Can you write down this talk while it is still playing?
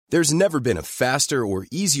There's never been a faster or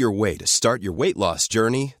easier way to start your weight loss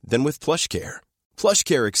journey than with PlushCare.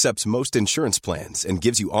 PlushCare accepts most insurance plans and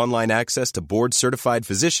gives you online access to board-certified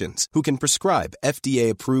physicians who can prescribe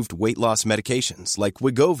FDA-approved weight loss medications like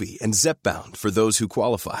Wegovy and Zepbound for those who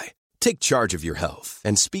qualify. Take charge of your health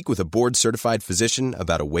and speak with a board-certified physician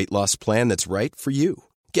about a weight loss plan that's right for you.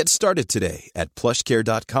 Get started today at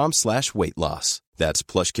plushcare.com/weight loss. That's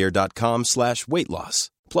plushcare.com/weight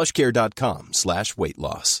loss. plushcare.com/weight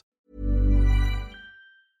loss.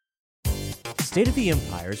 State of the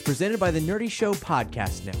Empire is presented by the Nerdy Show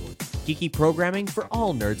Podcast Network, geeky programming for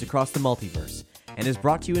all nerds across the multiverse, and is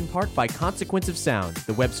brought to you in part by Consequence of Sound,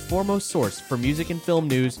 the web's foremost source for music and film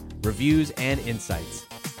news, reviews, and insights.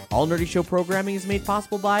 All Nerdy Show programming is made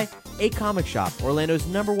possible by A Comic Shop, Orlando's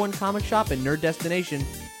 #1 comic shop and nerd destination,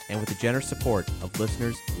 and with the generous support of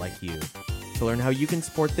listeners like you. To learn how you can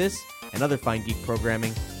support this and other fine geek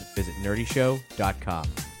programming, visit nerdyshow.com.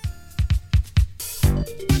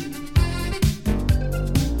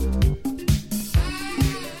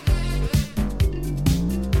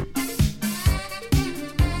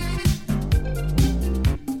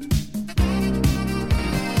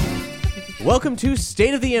 Welcome to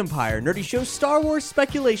State of the Empire, Nerdy Show's Star Wars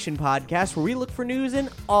speculation podcast, where we look for news in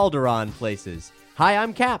Alderaan places. Hi,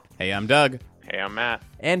 I'm Cap. Hey, I'm Doug. Hey, I'm Matt.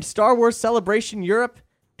 And Star Wars Celebration Europe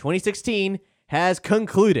 2016 has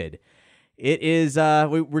concluded. It is,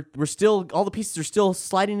 we're still, all the pieces are still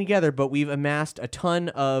sliding together, but we've amassed a ton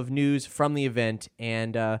of news from the event,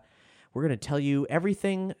 and we're going to tell you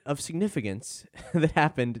everything of significance that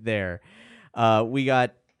happened there. We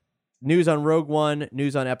got news on Rogue One,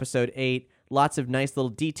 news on Episode 8, lots of nice little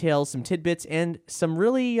details, some tidbits, and some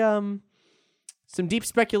really, some deep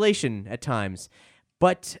speculation at times.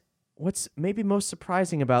 But what's maybe most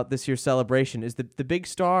surprising about this year's celebration is that the big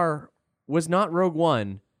star was not Rogue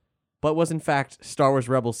One, but was in fact Star Wars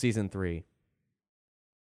Rebels Season 3.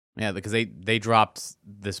 Yeah, because they dropped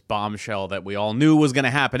this bombshell that we all knew was going to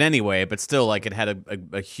happen anyway, but still, like, it had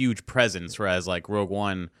a huge presence, whereas, like, Rogue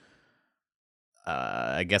One,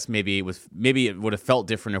 I guess maybe it would have felt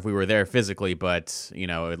different if we were there physically, but, you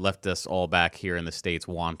know, it left us all back here in the States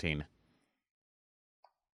wanting.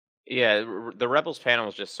 Yeah, the Rebels panel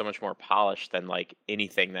was just so much more polished than like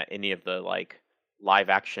anything that any of the like live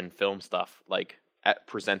action film stuff like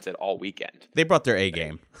presented all weekend. They brought their A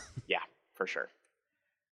game. Yeah, for sure.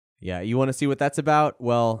 Yeah, you want to see what that's about?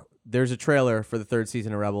 Well, there's a trailer for the third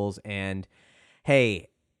season of Rebels, and hey,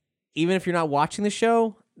 even if you're not watching the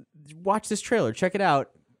show, watch this trailer. Check it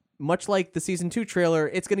out. Much like the Season 2 trailer,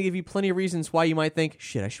 it's going to give you plenty of reasons why you might think,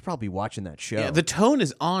 shit, I should probably be watching that show. Yeah, the tone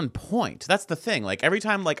is on point. That's the thing. Like, every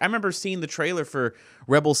time, like, I remember seeing the trailer for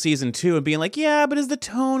Rebels Season 2 and being like, yeah, but is the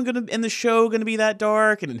tone in the show going to be that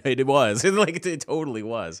dark? And it was. Like, it totally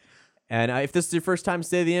was. And if this is your first time to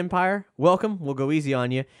State of the Empire, welcome. We'll go easy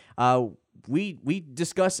on you. We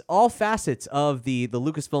discuss all facets of the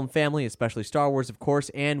Lucasfilm family, especially Star Wars, of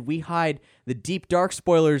course, and we hide the deep, dark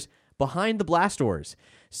spoilers behind the blast doors.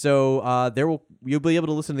 So you'll be able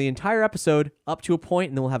to listen to the entire episode up to a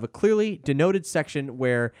point, and then we'll have a clearly denoted section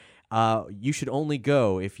where you should only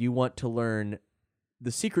go if you want to learn the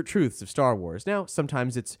secret truths of Star Wars. Now,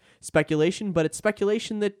 sometimes it's speculation, but it's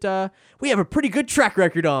speculation that we have a pretty good track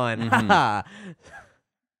record on. Mm-hmm.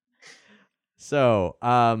 So,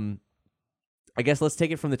 I guess let's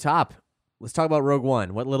take it from the top. Let's talk about Rogue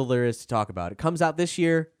One, what little there is to talk about. It comes out this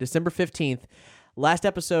year, December 15th. Last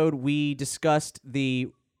episode, we discussed the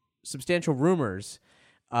substantial rumors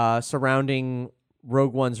surrounding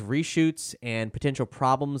Rogue One's reshoots and potential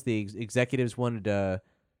problems. The executives wanted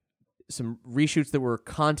some reshoots that were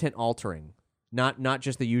content-altering, not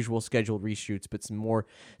just the usual scheduled reshoots, but some more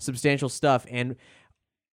substantial stuff. And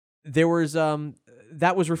there was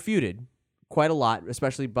that was refuted quite a lot,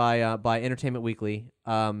 especially by Entertainment Weekly.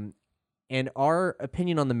 And our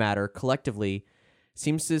opinion on the matter, collectively,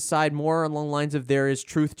 seems to side more along the lines of there is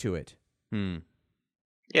truth to it.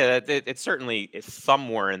 Yeah, it certainly is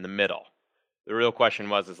somewhere in the middle. The real question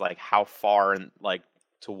is like how far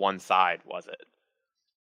to one side was it?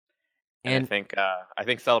 And I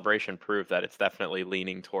think Celebration proved that it's definitely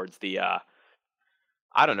leaning towards the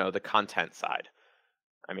the content side.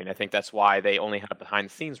 I mean, I think that's why they only had a behind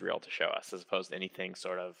the scenes reel to show us, as opposed to anything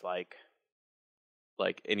sort of like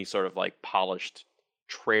any sort of like polished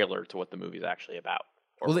trailer to what the movie's actually about.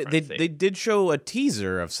 Well, they did show a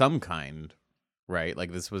teaser of some kind, right?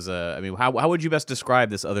 Like this was how would you best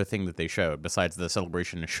describe this other thing that they showed besides the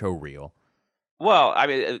Celebration show reel? Well, I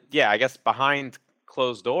mean, yeah, I guess behind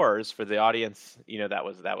closed doors for the audience, that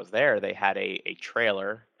was there. They had a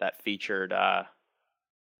trailer that featured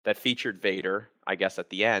Vader I guess, at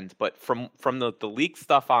the end. But from the leaked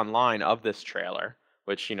stuff online of this trailer,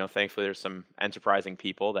 which, thankfully there's some enterprising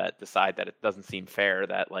people that decide that it doesn't seem fair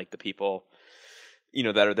that like the people,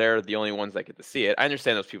 that are there are the only ones that get to see it. I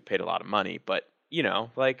understand those people paid a lot of money, but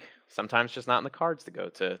like sometimes just not in the cards to go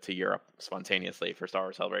to Europe spontaneously for Star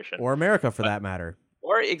Wars Celebration or America for that matter.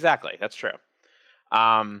 Or exactly, that's true.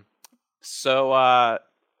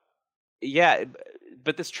 Yeah,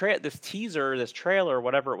 but this teaser, this trailer,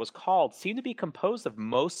 whatever it was called, seemed to be composed of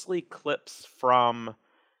mostly clips from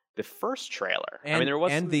the first trailer. And, there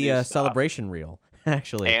was and some the new celebration reel,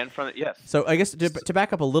 actually. and from yes. So I guess to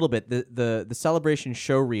back up a little bit, the celebration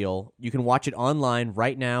show reel, you can watch it online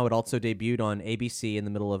right now. It also debuted on ABC in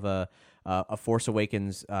the middle of a Force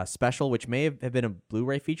Awakens special, which may have been a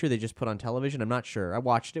Blu-ray feature they just put on television. I'm not sure. I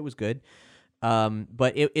watched it; it was good.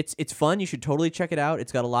 But it's fun. You should totally check it out.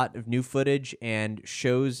 It's got a lot of new footage and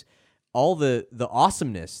shows all the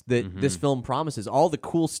awesomeness that this film promises. All the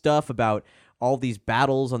cool stuff about all these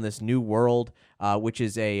battles on this new world, which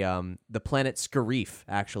is the planet Scarif.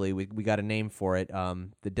 Actually, we got a name for it.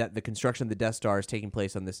 The construction of the Death Star is taking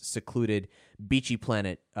place on this secluded, beachy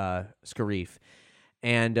planet, Scarif,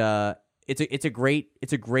 and it's a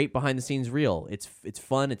great behind the scenes reel. It's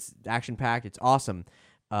fun. It's action packed. It's awesome.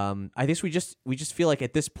 I guess we just feel like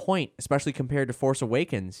at this point, especially compared to Force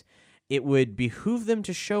Awakens, it would behoove them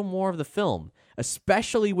to show more of the film,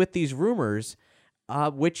 especially with these rumors,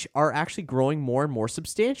 which are actually growing more and more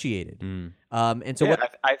substantiated. And so,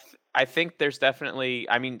 I think there's definitely.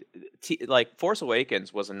 Like Force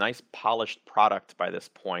Awakens was a nice polished product by this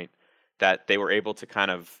point that they were able to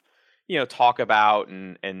kind of, talk about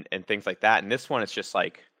and things like that. And this one, it's just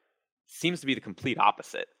like seems to be the complete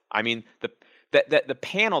opposite. The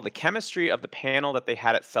panel, the chemistry of the panel that they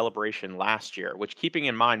had at Celebration last year, which keeping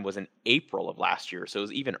in mind was in April of last year, so it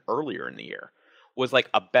was even earlier in the year, was like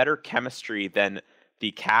a better chemistry than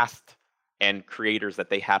the cast and creators that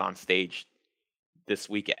they had on stage this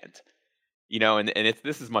weekend. And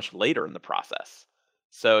this is much later in the process.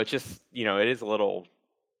 So it's just, it is a little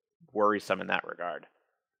worrisome in that regard.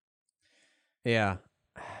 Yeah.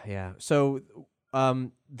 So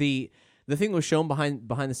the thing that was shown behind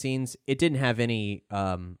the scenes, it didn't have any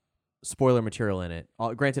spoiler material in it.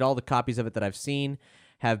 Granted, all the copies of it that I've seen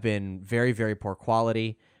have been very, very poor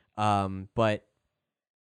quality, but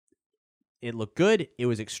it looked good. It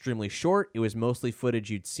was extremely short. It was mostly footage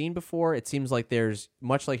you'd seen before. It seems like there's,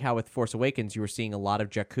 much like how with Force Awakens, you were seeing a lot of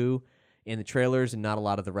Jakku in the trailers and not a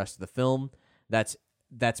lot of the rest of the film. That's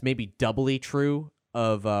maybe doubly true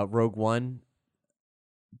of Rogue One.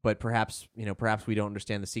 But perhaps we don't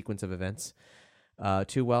understand the sequence of events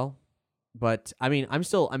too well. But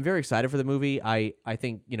I'm very excited for the movie. I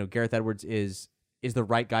think Gareth Edwards is the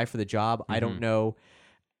right guy for the job. I don't know.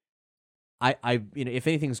 If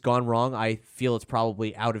anything's gone wrong, I feel it's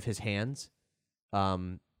probably out of his hands.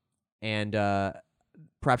 And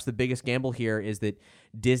perhaps the biggest gamble here is that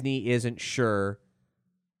Disney isn't sure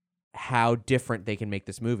how different they can make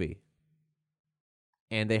this movie.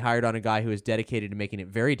 And they hired on a guy who is dedicated to making it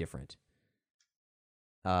very different.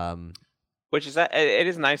 Which is that it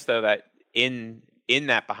is nice though that in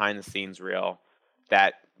that behind the scenes reel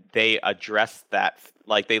that they addressed that,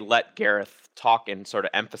 like they let Gareth talk and sort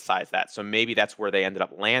of emphasize that. So maybe that's where they ended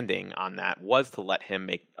up landing on that, was to let him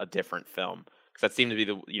make a different film, because that seemed to be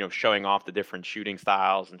the showing off the different shooting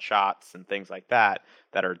styles and shots and things like that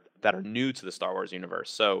are new to the Star Wars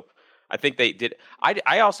universe. So I think they did.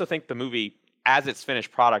 I also think the movie, as its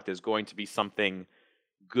finished product, is going to be something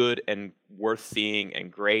good and worth seeing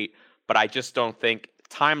and great, but I just don't think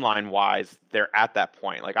timeline-wise they're at that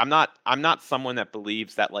point. Like I'm not someone that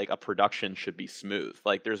believes that like a production should be smooth.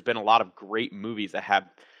 Like there's been a lot of great movies that have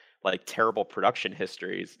like terrible production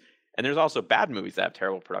histories, and there's also bad movies that have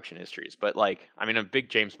terrible production histories. But like I'm a big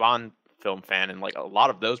James Bond film fan, and like a lot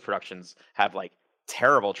of those productions have like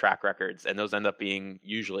terrible track records, and those end up being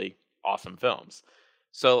usually awesome films.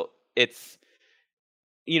 So it's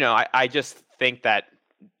I just think that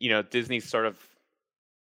Disney's sort of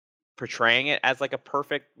portraying it as like a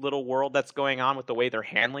perfect little world that's going on with the way they're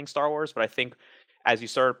handling Star Wars. But I think as you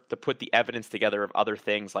start to put the evidence together of other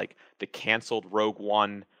things like the canceled Rogue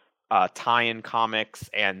One tie-in comics,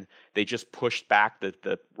 and they just pushed back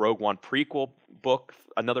the Rogue One prequel book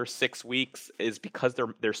another 6 weeks, is because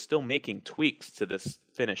they're still making tweaks to this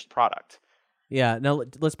finished product. Yeah. Now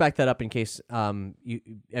let's back that up in case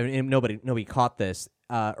nobody caught this.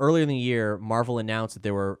 Earlier in the year, Marvel announced that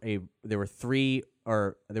there was a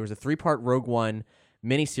 3-part Rogue One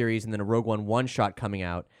miniseries and then a Rogue One one-shot coming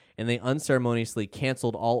out, and they unceremoniously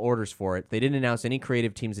canceled all orders for it. They didn't announce any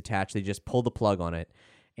creative teams attached. They just pulled the plug on it.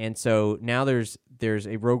 And so now there's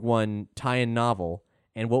a Rogue One tie-in novel.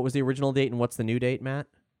 And what was the original date and what's the new date, Matt?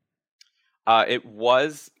 It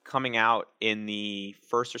was coming out in the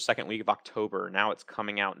first or second week of October. Now it's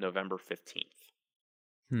coming out November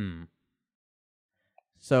 15th.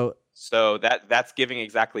 So that's giving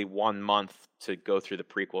exactly 1 month to go through the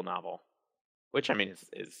prequel novel, which I mean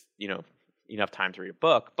is enough time to read a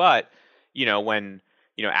book. But when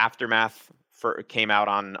Aftermath came out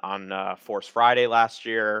on Force Friday last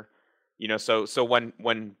year, so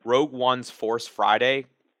when Rogue One's Force Friday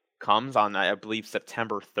comes on, I believe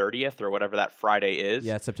September 30th or whatever that Friday is.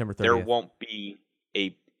 Yeah, it's September 30th. There won't be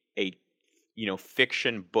a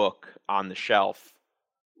fiction book on the shelf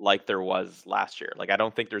like there was last year. Like I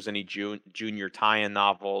don't think there's any junior tie-in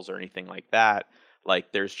novels or anything like that.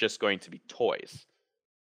 Like there's just going to be toys,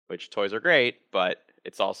 which toys are great, but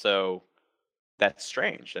it's also that's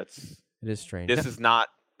strange. It is strange. This is not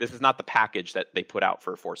the package that they put out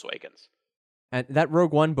for Force Awakens. And that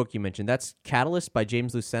Rogue One book you mentioned, that's Catalyst by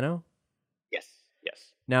James Luceno? Yes.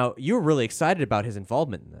 Now, you were really excited about his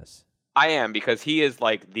involvement in this. I am, because he is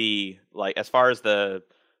as far as the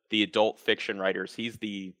adult fiction writers, he's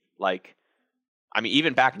even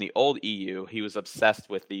back in the old EU, he was obsessed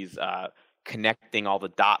with these connecting all the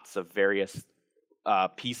dots of various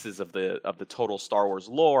pieces of the total Star Wars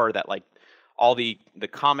lore, that like all the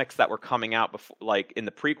comics that were coming out before, like in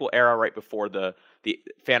the prequel era, right before the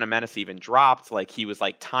Phantom Menace even dropped, like he was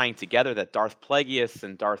like tying together that Darth Plagueis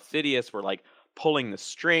and Darth Sidious were like pulling the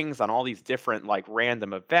strings on all these different like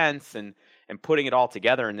random events and putting it all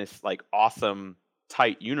together in this like awesome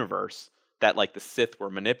tight universe that like the Sith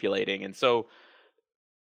were manipulating. And so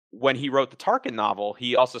when he wrote the Tarkin novel,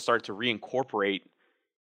 he also started to reincorporate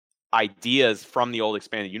ideas from the old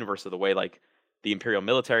expanded universe of the way like the Imperial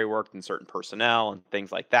military worked and certain personnel and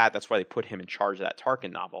things like that. That's why they put him in charge of that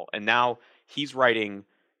Tarkin novel. And now he's writing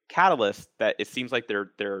Catalyst, that it seems like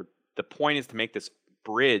the point is to make this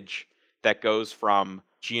bridge that goes from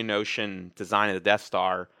Geonosian design of the Death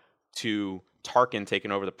Star to Tarkin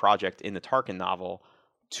taking over the project in the Tarkin novel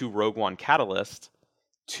to Rogue One Catalyst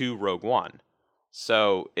to Rogue One.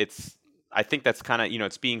 So I think that's kind of,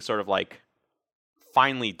 it's being sort of like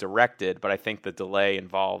finally directed, but I think the delay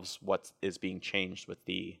involves what is being changed with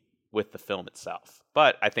the film itself.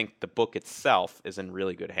 But I think the book itself is in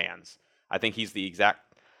really good hands. I think he's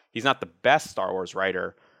not the best Star Wars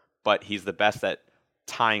writer, but he's the best at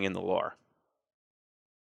tying in the lore.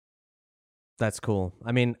 That's cool.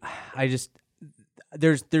 I mean,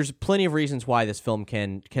 there's plenty of reasons why this film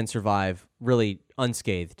can survive really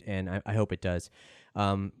unscathed, and I hope it does.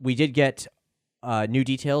 We did get new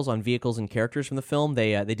details on vehicles and characters from the film.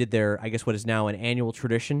 They did their, I guess, what is now an annual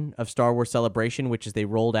tradition of Star Wars Celebration, which is they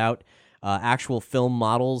rolled out actual film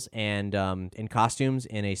models and costumes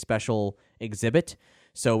in a special exhibit.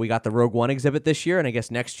 So we got the Rogue One exhibit this year, and I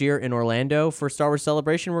guess next year in Orlando for Star Wars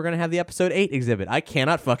Celebration, we're going to have the Episode 8 exhibit. I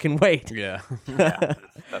cannot fucking wait. Yeah. That's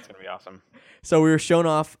going to be awesome. So we were shown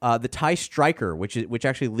off the TIE Striker, which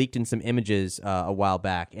actually leaked in some images a while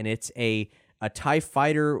back, and it's a TIE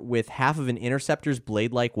fighter with half of an interceptor's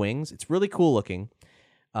blade-like wings. It's really cool looking.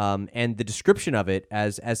 And the description of it,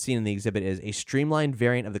 as seen in the exhibit, is a streamlined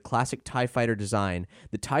variant of the classic TIE fighter design.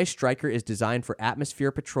 The TIE Striker is designed for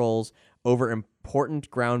atmosphere patrols over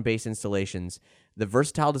important ground-based installations. The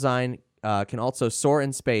versatile design can also soar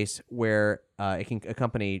in space, where it can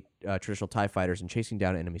accompany traditional TIE fighters in chasing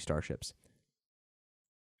down enemy starships.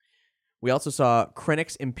 We also saw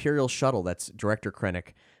Krennic's Imperial Shuttle. That's Director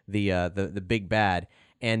Krennic, the big bad.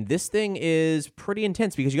 And this thing is pretty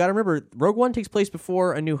intense because you got to remember, Rogue One takes place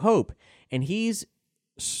before A New Hope, and he's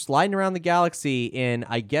sliding around the galaxy in,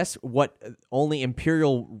 I guess, what only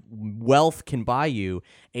Imperial wealth can buy you,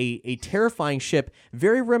 a terrifying ship,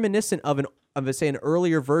 very reminiscent of an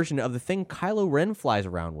earlier version of the thing Kylo Ren flies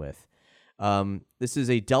around with. This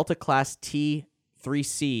is a Delta Class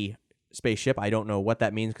T-3C spaceship. I don't know what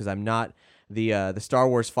that means because I'm not the Star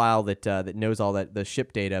Wars file that knows all the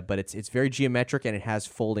ship data, but it's very geometric and it has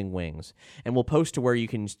folding wings. And we'll post to where you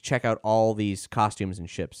can check out all these costumes and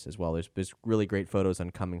ships as well. There's really great photos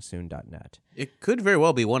on comingsoon.net. It could very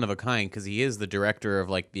well be one of a kind because he is the director of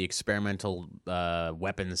like the experimental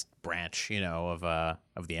weapons branch, of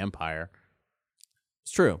the Empire.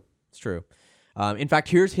 It's true. In fact,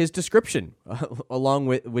 here's his description,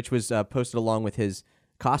 which was posted along with his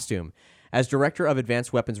costume. As director of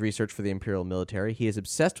advanced weapons research for the Imperial military, he is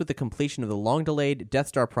obsessed with the completion of the long-delayed Death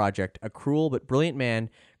Star project. A cruel but brilliant man,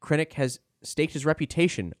 Krennic has staked his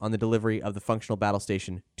reputation on the delivery of the functional battle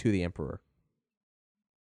station to the Emperor.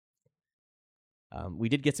 We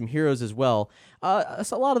did get some heroes as well.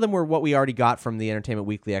 So a lot of them were what we already got from the Entertainment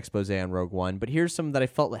Weekly expose on Rogue One, but here's some that I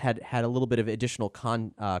felt had a little bit of additional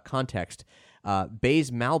context.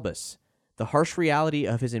 Baze Malbus. The harsh reality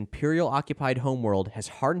of his Imperial-occupied homeworld has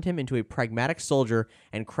hardened him into a pragmatic soldier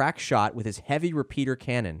and crack shot with his heavy repeater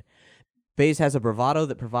cannon. Baze has a bravado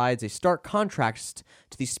that provides a stark contrast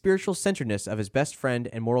to the spiritual centeredness of his best friend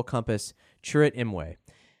and moral compass, Chirrut Imwe.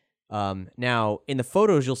 Now, in the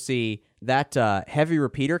photos, you'll see that heavy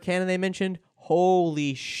repeater cannon they mentioned.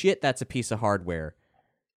 Holy shit, that's a piece of hardware.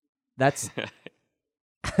 That's...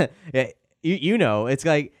 you know, it's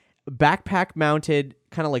like backpack-mounted,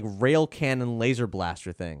 kind of like rail cannon laser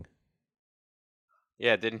blaster thing.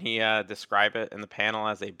 Yeah, didn't he describe it in the panel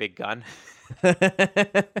as a big gun?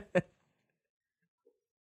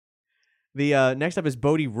 The next up is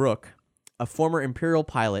Bodhi Rook, a former Imperial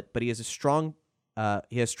pilot, but he has strong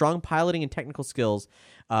piloting and technical skills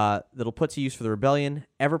that'll put to use for the rebellion.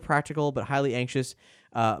 Ever practical but highly anxious,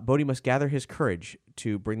 Bodhi must gather his courage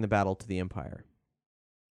to bring the battle to the Empire.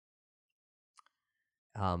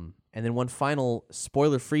 And then one final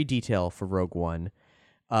spoiler-free detail for Rogue One.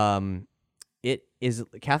 It is,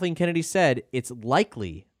 Kathleen Kennedy said, it's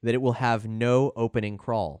likely that it will have no opening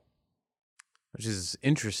crawl. Which is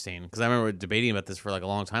interesting, because I remember debating about this for like a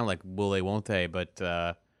long time, like, will they, won't they? But,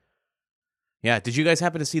 yeah. Did you guys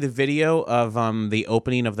happen to see the video of the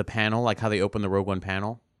opening of the panel, like how they opened the Rogue One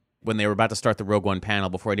panel? When they were about to start the Rogue One panel,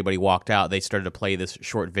 before anybody walked out, they started to play this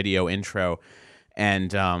short video intro,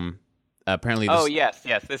 and apparently... yes.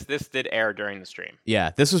 This did air during the stream.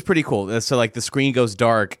 Yeah, this was pretty cool. So, like, the screen goes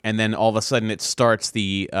dark, and then all of a sudden it starts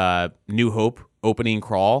the New Hope opening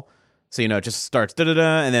crawl. So, you know, it just starts,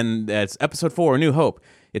 da-da-da, and then it's Episode 4, New Hope.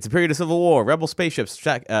 It's a period of civil war. Rebel spaceships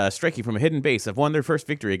striking from a hidden base have won their first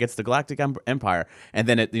victory against the Galactic Empire. And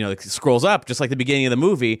then it, you know, it scrolls up, just like the beginning of the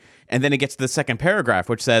movie, and then it gets to the second paragraph,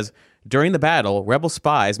 which says, during the battle, Rebel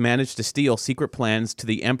spies managed to steal secret plans to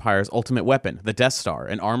the Empire's ultimate weapon, the Death Star,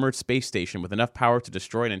 an armored space station with enough power to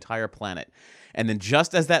destroy an entire planet. And then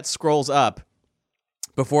just as that scrolls up,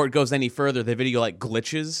 before it goes any further, the video, like,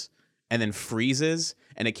 glitches and then freezes,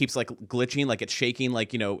 and it keeps like glitching, like it's shaking,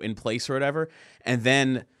 like, you know, in place or whatever. And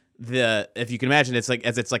then if you can imagine, it's like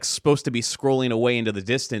as it's like supposed to be scrolling away into the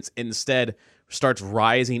distance, it instead starts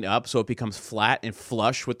rising up, so it becomes flat and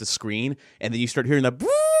flush with the screen, and then you start hearing the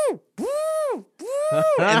boo, boo, boo,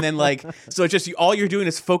 and then like, so it's just all you're doing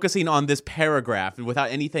is focusing on this paragraph, and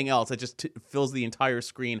without anything else, it just fills the entire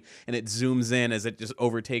screen, and it zooms in as it just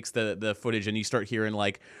overtakes the footage, and you start hearing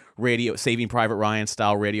like radio, Saving Private Ryan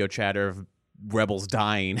style radio chatter of rebels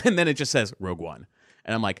dying, and then it just says Rogue One,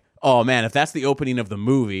 and I'm like, oh man, if that's the opening of the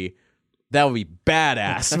movie, that would be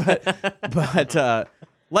badass. but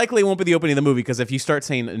likely it won't be the opening of the movie, because if you start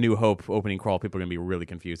saying A New Hope opening crawl, people are gonna be really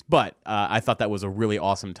confused. But I thought that was a really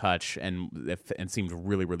awesome touch, and seemed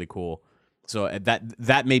really, really cool. So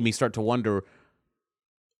that made me start to wonder,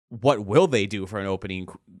 what will they do for an opening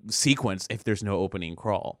sequence if there's no opening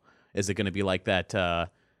crawl? Is it going to be like that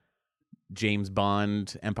James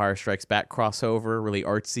Bond Empire Strikes Back crossover, really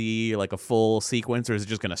artsy, like a full sequence, or is it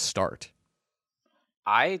just going to start?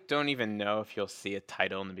 I don't even know if you'll see a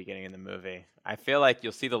title in the beginning of the movie. I feel like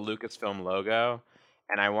you'll see the Lucasfilm logo,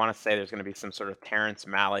 and I want to say there's going to be some sort of Terrence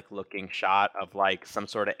Malick looking shot of like some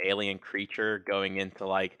sort of alien creature going into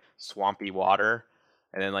like swampy water,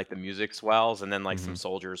 and then like the music swells, and then like some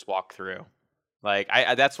soldiers walk through. Like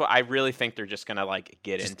that's what I really think they're just going to like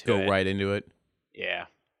get just into go it. right into it. Yeah.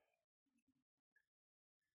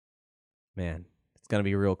 Man, it's going to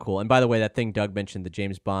be real cool. And by the way, that thing Doug mentioned, the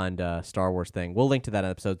James Bond Star Wars thing, we'll link to that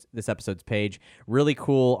on this episode's page. Really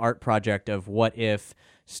cool art project of what if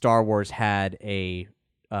Star Wars had a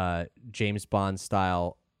James Bond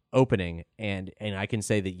style opening, and I can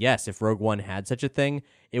say that yes, if Rogue One had such a thing,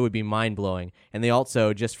 it would be mind-blowing. And they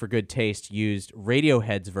also, just for good taste, used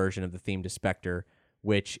Radiohead's version of the theme to Spectre,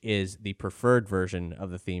 which is the preferred version of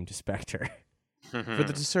the theme to Spectre. For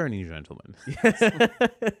the discerning gentleman.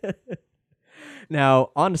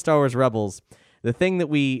 Now, on to Star Wars Rebels. The thing that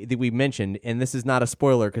we mentioned, and this is not a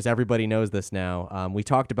spoiler because everybody knows this now, we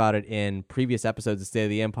talked about it in previous episodes of State of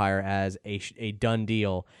the Empire as a done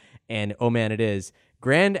deal, and oh man, it is.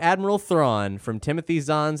 Grand Admiral Thrawn from Timothy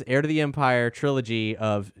Zahn's Heir to the Empire trilogy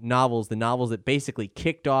of novels, the novels that basically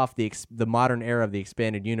kicked off the modern era of the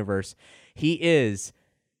expanded universe, he is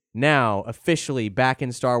now officially back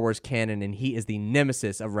in Star Wars canon, and he is the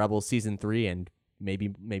nemesis of Rebels Season 3 and maybe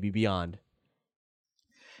beyond.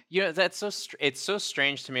 You know, that's it's so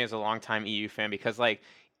strange to me as a longtime EU fan, because like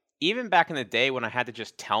even back in the day when I had to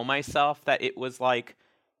just tell myself that it was like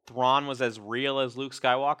Thrawn was as real as Luke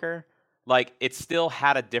Skywalker, like it still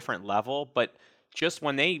had a different level, but just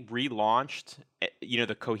when they relaunched,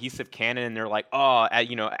 the cohesive canon, and they're like, oh,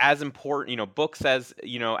 as important, books as,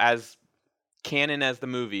 as canon as the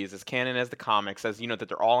movies, as canon as the comics, as, that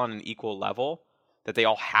they're all on an equal level, that they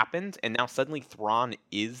all happened, and now suddenly Thrawn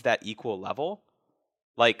is that equal level,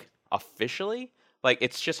 like, officially, like,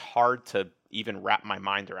 it's just hard to even wrap my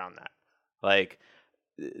mind around that. Like,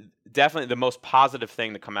 definitely the most positive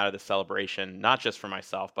thing to come out of the celebration, not just for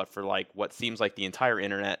myself, but for, like, what seems like the entire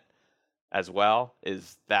internet as well,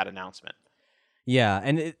 is that announcement. Yeah,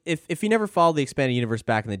 and if you never followed the expanded universe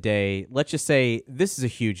back in the day, let's just say this is a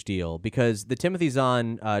huge deal because the Timothy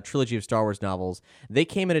Zahn trilogy of Star Wars novels, they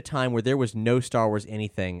came at a time where there was no Star Wars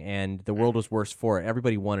anything, and the world was worse for it.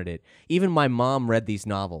 Everybody wanted it. Even my mom read these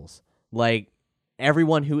novels. Like,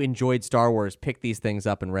 everyone who enjoyed Star Wars picked these things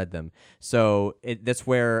up and read them. So that's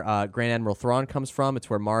where Grand Admiral Thrawn comes from. It's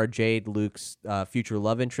where Mara Jade, Luke's future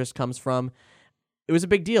love interest, comes from. It was a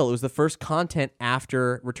big deal. It was the first content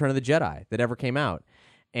after Return of the Jedi that ever came out.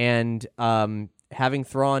 And having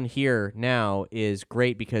Thrawn here now is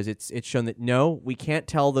great because it's shown that, no, we can't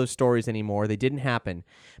tell those stories anymore. They didn't happen.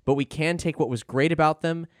 But we can take what was great about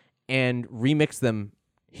them and remix them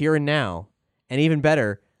here and now. And even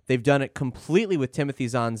better, they've done it completely with Timothy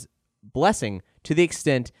Zahn's blessing to the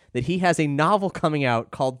extent that he has a novel coming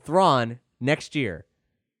out called Thrawn next year.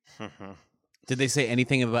 Did they say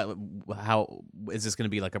anything about how is this going to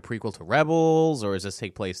be like a prequel to Rebels, or does this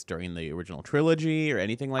take place during the original trilogy, or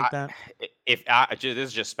anything like that? This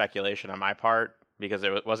is just speculation on my part because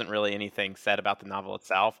there wasn't really anything said about the novel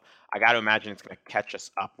itself. I got to imagine it's going to catch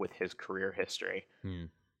us up with his career history.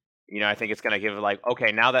 I think it's going to give like,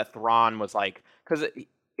 okay, now that Thrawn was like, because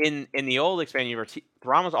in the old expanded universe,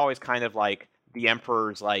 Thrawn was always kind of like the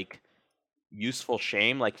Emperor's like useful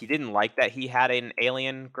shame. Like he didn't like that he had an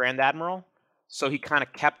alien Grand Admiral. So he kind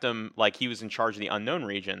of kept him like he was in charge of the unknown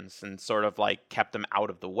regions and sort of like kept him out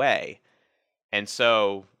of the way. And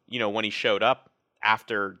so, when he showed up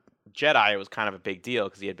after Jedi, it was kind of a big deal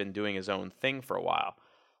because he had been doing his own thing for a while.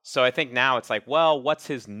 So I think now it's like, well, what's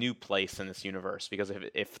his new place in this universe? Because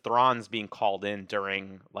if Thrawn's being called in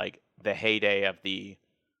during like the heyday of the,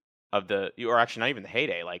 or actually not even the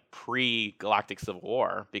heyday, like pre-Galactic Civil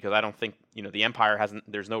War, because I don't think, the Empire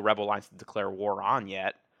there's no rebel lines to declare war on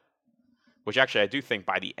yet. Which actually I do think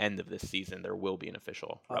by the end of this season there will be an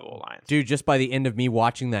official Rebel Alliance. Dude, just by the end of me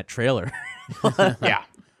watching that trailer. Yeah.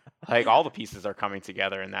 Like all the pieces are coming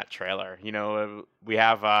together in that trailer. We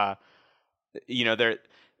have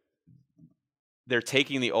they're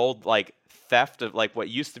taking the old like theft of like what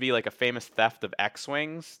used to be like a famous theft of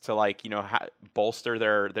X-Wings to like, bolster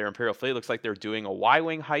their Imperial fleet. It looks like they're doing a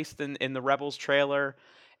Y-Wing heist in the Rebels trailer.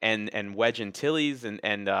 And Wedge Antilles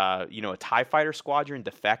and a TIE fighter squadron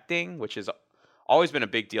defecting, which has always been a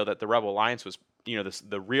big deal that the Rebel Alliance was,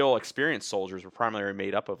 the real experienced soldiers were primarily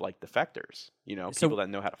made up of like defectors, people that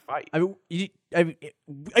know how to fight.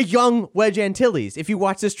 A young Wedge Antilles. If you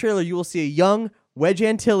watch this trailer, you will see a young Wedge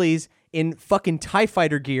Antilles in fucking TIE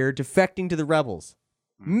fighter gear defecting to the Rebels.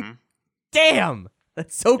 Mm-hmm. Damn!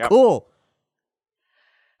 That's so cool.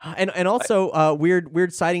 And also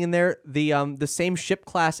weird sighting in there. The same ship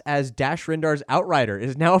class as Dash Rendar's Outrider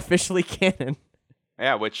is now officially canon.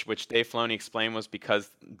 Yeah, which Dave Filoni explained was because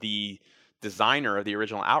the designer of the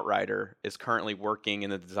original Outrider is currently working in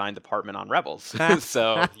the design department on Rebels.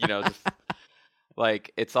 So just,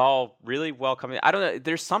 like it's all really welcoming. I don't know.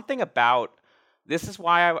 There's something about this is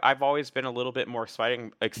why I've always been a little bit more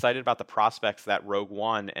excited about the prospects that Rogue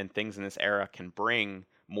One and things in this era can bring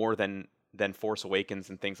more than Force Awakens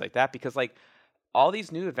and things like that, because like all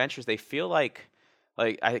these new adventures, they feel like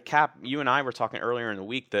Cap, you and I were talking earlier in the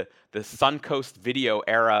week, the Suncoast Video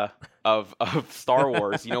era of Star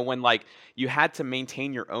Wars, when like you had to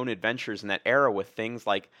maintain your own adventures in that era with things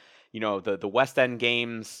like, the West End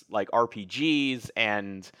games like RPGs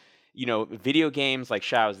and video games like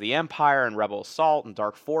Shadows of the Empire and Rebel Assault and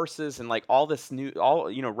Dark Forces and like all this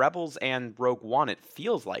Rebels and Rogue One. It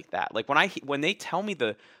feels like that. Like when they tell me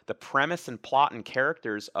the premise and plot and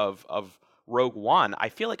characters of Rogue One, I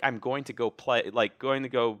feel like I'm going to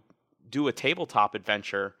go do a tabletop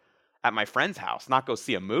adventure at my friend's house, not go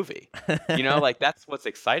see a movie. Like that's what's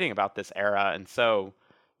exciting about this era. And so,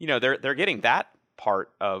 they're getting that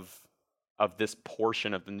part of this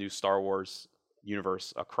portion of the new Star Wars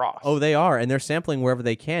universe across. Oh, they are, and they're sampling wherever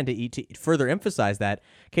they can to further emphasize that.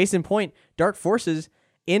 Case in point, Dark Forces,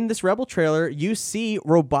 in this Rebel trailer, you see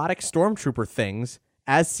robotic stormtrooper things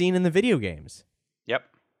as seen in the video games. Yep.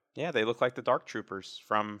 Yeah, they look like the Dark Troopers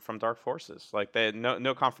from Dark Forces. Like they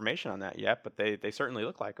no confirmation on that yet, but they certainly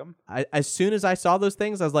look like them. As soon as I saw those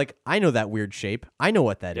things, I was like, I know that weird shape. I know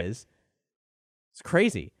what that is. It's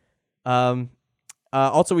crazy.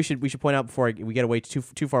 Also, we should point out before we get away too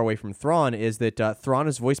far away from Thrawn is that Thrawn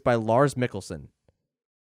is voiced by Lars Mikkelsen.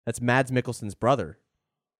 That's Mads Mikkelsen's brother,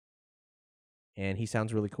 and he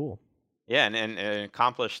sounds really cool. Yeah, and an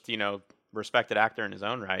accomplished, respected actor in his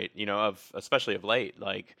own right. Especially of late.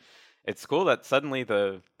 Like, it's cool that suddenly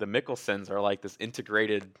the Mikkelsens are like this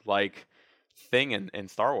integrated like thing in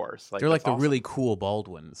Star Wars. Like, they're like the awesome. really cool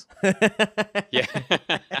Baldwins. Yeah.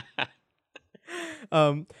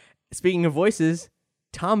 Speaking of voices,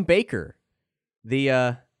 Tom Baker,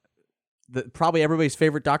 the probably everybody's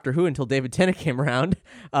favorite Doctor Who until David Tennant came around,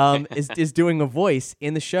 is doing a voice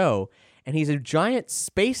in the show, and he's a giant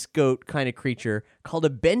space goat kind of creature called a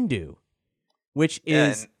Bendu, which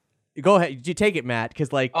is. Go ahead, you take it, Matt,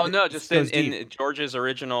 because like. Oh no, just in George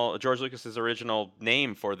Lucas's original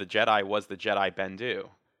name for the Jedi was the Jedi Bendu.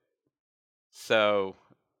 So,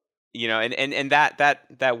 and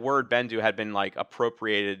that word Bendu had been like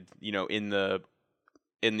appropriated, in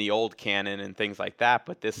the old canon and things like that.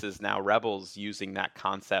 But this is now Rebels using that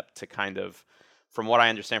concept to kind of, from what I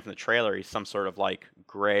understand from the trailer, he's some sort of like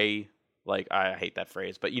gray, like I hate that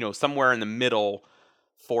phrase, but somewhere in the middle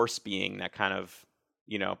force being that kind of.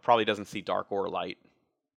 Probably doesn't see dark or light.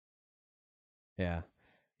 Yeah,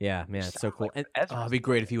 man, it's so cool. Like It'd be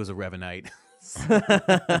great if he was a Revanite.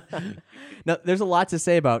 Now, there's a lot to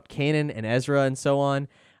say about Kanan and Ezra and so on,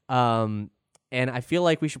 and I feel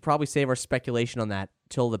like we should probably save our speculation on that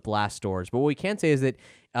till the blast doors. But what we can say is that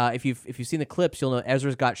if you've seen the clips, you'll know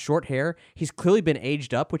Ezra's got short hair. He's clearly been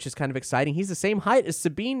aged up, which is kind of exciting. He's the same height as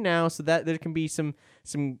Sabine now, so that there can be some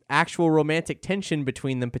actual romantic tension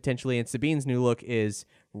between them potentially. And Sabine's new look is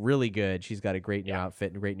really good. She's got a great new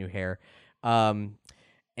outfit and great new hair. And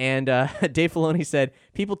Dave Filoni said,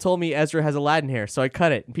 "People told me Ezra has Aladdin hair, so I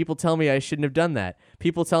cut it. And people tell me I shouldn't have done that.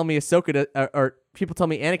 People tell me or people tell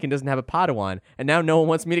me Anakin doesn't have a Padawan, and now no one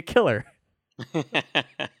wants me to kill her."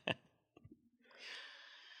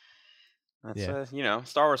 That's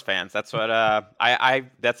Star Wars fans. That's what I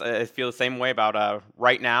feel the same way about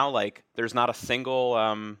right now. Like, there's not a single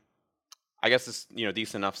I guess it's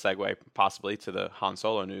decent enough segue possibly to the Han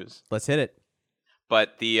Solo news. Let's hit it.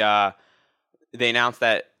 But they announced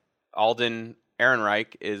that Alden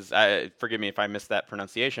Ehrenreich is forgive me if I missed that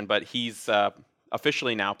pronunciation, but he's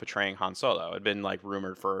officially now portraying Han Solo. It had been like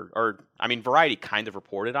rumored Variety kind of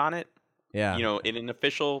reported on it. Yeah. In an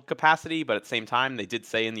official capacity, but at the same time, they did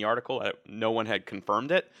say in the article no one had confirmed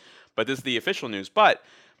it. But this is the official news. But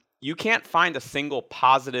you can't find a single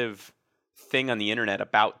positive thing on the internet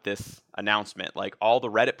about this announcement. Like, all the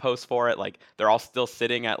Reddit posts for it, like, they're all still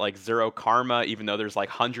sitting at like 0 karma, even though there's like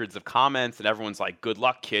hundreds of comments, and everyone's like, "Good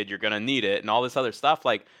luck, kid, you're gonna need it," and all this other stuff.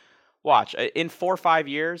 Like, watch, in 4 or 5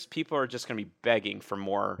 years, people are just gonna be begging for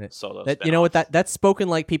more Solo spin-offs. You know what? That's spoken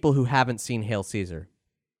like people who haven't seen Hail Caesar.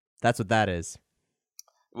 That's what that is.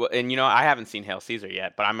 Well, and I haven't seen Hail Caesar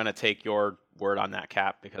yet, but I'm going to take your word on that,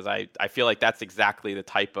 Cap, because I feel like that's exactly the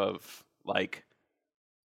type of like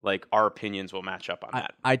our opinions will match up on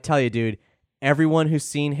that. I tell you, dude, everyone who's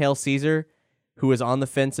seen Hail Caesar, who was on the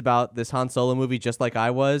fence about this Han Solo movie just like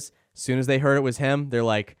I was, as soon as they heard it was him, they're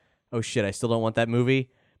like, "Oh shit, I still don't want that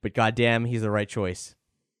movie, but goddamn, he's the right choice."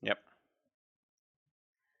 Yep.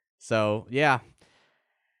 So, yeah.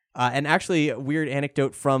 And actually, a weird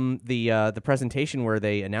anecdote from the presentation where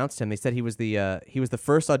they announced him. They said he was the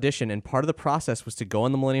first audition, and part of the process was to go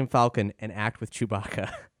on the Millennium Falcon and act with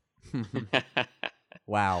Chewbacca.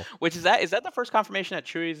 Wow. Which is that the first confirmation that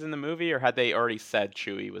Chewie's in the movie, or had they already said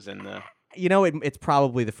Chewie was in the? It's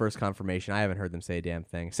probably the first confirmation. I haven't heard them say a damn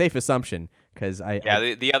thing. Safe assumption, because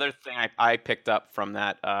the other thing I picked up from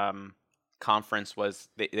that conference was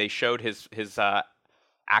they showed his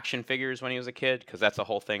action figures when he was a kid, because that's a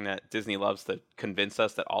whole thing that Disney loves to convince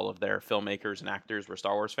us that all of their filmmakers and actors were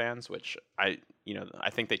Star Wars fans, which I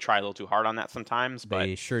think they try a little too hard on that sometimes. But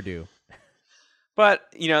they sure do. But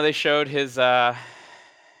they showed his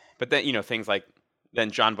but then things like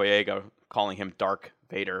then John Boyega calling him Dark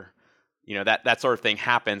Vader. That sort of thing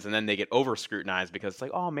happens, and then they get over scrutinized because it's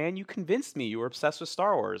like, "Oh man, you convinced me you were obsessed with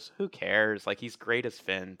Star Wars. Who cares? Like, he's great as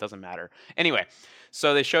Finn. Doesn't matter." Anyway,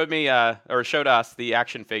 so they showed us the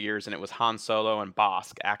action figures, and it was Han Solo and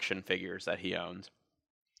Bossk action figures that he owned.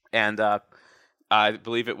 And I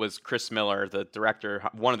believe it was Chris Miller, the director,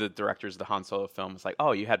 one of the directors of the Han Solo film, was like,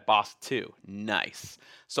 "Oh, you had Bossk too. Nice."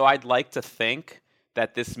 So I'd like to think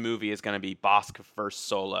that this movie is going to be Bossk vs.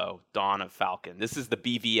 Solo, Dawn of Falcon. This is the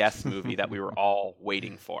BVS movie that we were all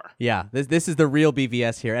waiting for. Yeah, this is the real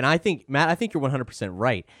BVS here. And I think, Matt, you're 100%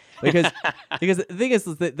 right. Because the thing is,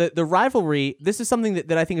 the rivalry, this is something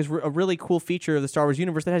that I think is a really cool feature of the Star Wars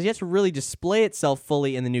universe that has yet to really display itself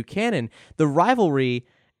fully in the new canon. The rivalry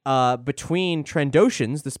between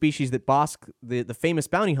Trandoshans, the species that Bosk, the famous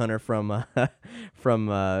bounty hunter from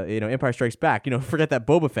Empire Strikes Back. Forget that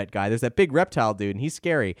Boba Fett guy. There's that big reptile dude, and he's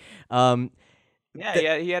scary.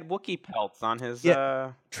 Yeah, he had Wookiee pelts on his.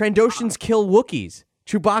 Yeah, Trandoshans kill Wookiees.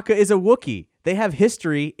 Chewbacca is a Wookiee. They have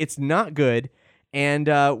history. It's not good, and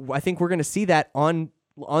I think we're going to see that on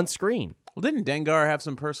screen. Well, didn't Dengar have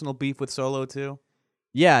some personal beef with Solo too?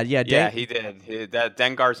 Yeah, he did. That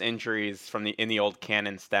Dengar's injuries in the old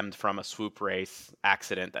canon stemmed from a swoop race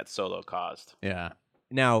accident that Solo caused. Yeah.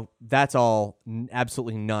 Now that's all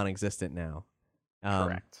absolutely non-existent now.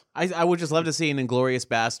 Correct. I would just love to see an Inglourious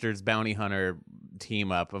Bastards bounty hunter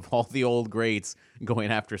team up of all the old greats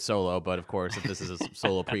going after Solo, but of course, if this is a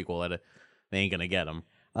Solo prequel, they ain't gonna get him.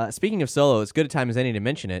 Speaking of Solo, it's good a time as any to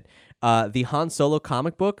mention it. The Han Solo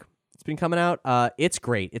comic book, it's been coming out. It's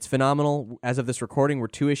great. It's phenomenal. As of this recording, we're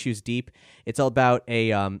 2 issues deep. It's all about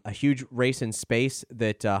a huge race in space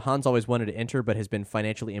that Han's always wanted to enter, but has been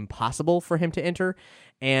financially impossible for him to enter.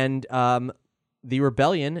 And the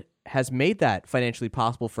rebellion has made that financially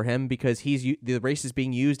possible for him because the race is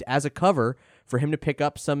being used as a cover for him to pick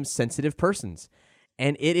up some sensitive persons.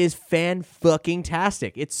 And it is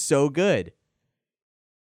fan-fucking-tastic. It's so good.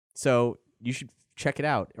 So you should check it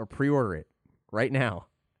out or pre-order it right now.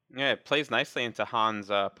 Yeah, it plays nicely into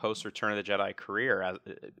Han's post-Return of the Jedi career as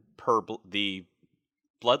per the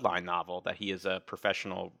Bloodline novel that he is a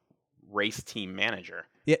professional race team manager.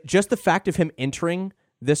 Yeah, just the fact of him entering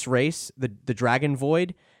this race, the Dragon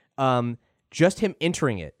Void, just him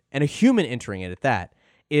entering it, and a human entering it at that,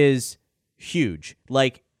 is huge.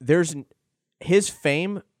 Like, his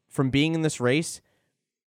fame from being in this race,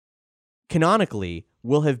 canonically,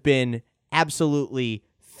 will have been absolutely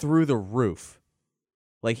through the roof.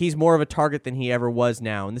 Like, he's more of a target than he ever was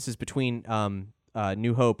now, and this is between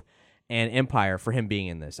New Hope and Empire for him being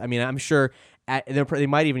in this. I mean, I'm sure they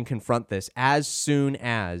might even confront this as soon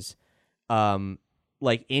as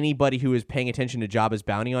like anybody who is paying attention to Jabba's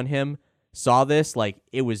bounty on him saw this. Like,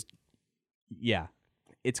 it was, yeah,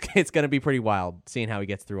 it's going to be pretty wild seeing how he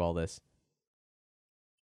gets through all this.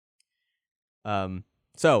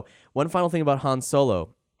 So one final thing about Han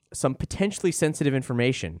Solo, some potentially sensitive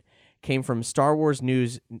information came from the Star Wars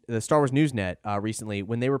Newsnet recently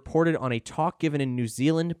when they reported on a talk given in New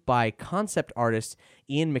Zealand by concept artist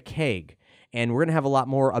Ian McCaig. And we're going to have a lot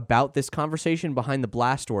more about this conversation behind the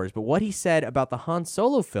blast doors. But what he said about the Han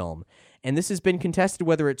Solo film, and this has been contested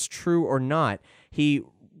whether it's true or not, he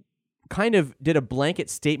kind of did a blanket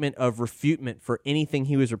statement of refutement for anything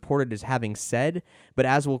he was reported as having said. But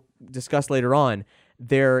as we'll discuss later on,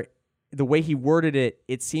 the way he worded it,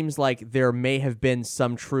 it seems like there may have been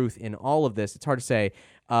some truth in all of this. It's hard to say.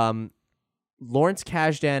 Lawrence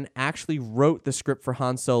Kasdan actually wrote the script for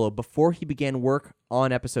Han Solo before he began work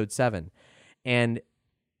on Episode 7. And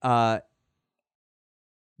paraphrasing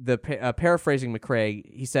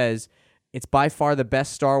McCraig, he says, "It's by far the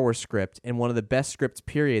best Star Wars script and one of the best scripts,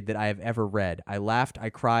 period, that I have ever read. I laughed,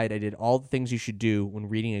 I cried, I did all the things you should do when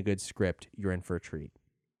reading a good script. You're in for a treat."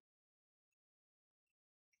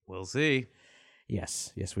 We'll see.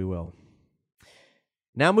 Yes, we will.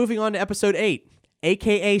 Now moving on to Episode 8,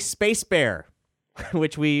 a.k.a. Space Bear,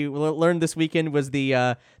 which we learned this weekend was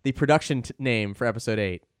the production name for Episode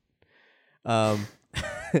 8. I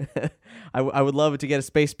would love to get a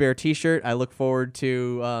Space Bear t-shirt. I look forward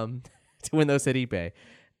to when those hit eBay.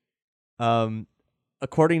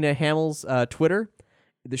 According to Hamill's Twitter,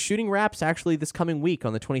 the shooting wraps actually this coming week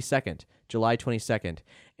on the 22nd, July 22nd.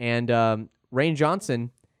 And Rian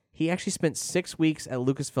Johnson, he actually spent 6 weeks at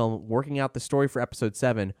Lucasfilm working out the story for Episode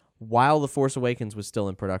 7 while The Force Awakens was still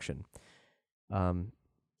in production. And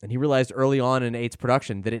he realized early on in 8's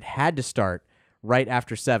production that it had to start right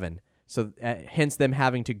after 7. So hence them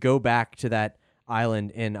having to go back to that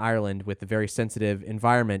island in Ireland with the very sensitive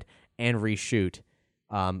environment and reshoot.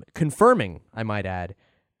 Confirming, I might add,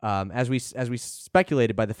 as we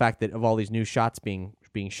speculated by the fact that of all these new shots being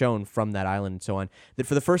shown from that island and so on, that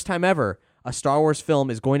for the first time ever, a Star Wars film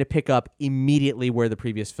is going to pick up immediately where the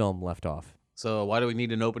previous film left off. So why do we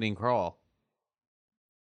need an opening crawl?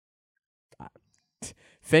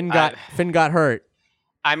 Finn got hurt.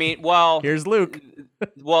 I mean, well, here's Luke.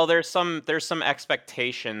 Well, there's some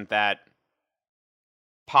expectation that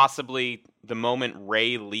possibly the moment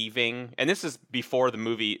Rey leaving, and this is before the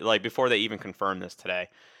movie, like before they even confirmed this today,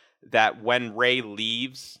 that when Rey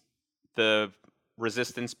leaves the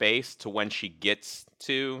Resistance base to when she gets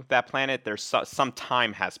to that planet, there's some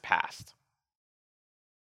time has passed.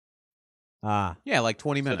 Yeah, like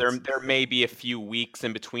 20 minutes. So there may be a few weeks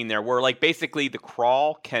in between there where, like, basically the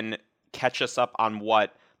crawl can catch us up on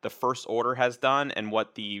what the First Order has done and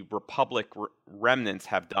what the Republic remnants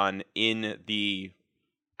have done in the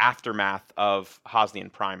aftermath of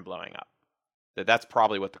Hosnian Prime blowing up. That's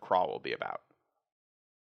probably what the crawl will be about.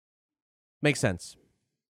 Makes sense.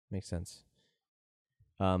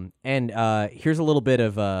 And here's a little bit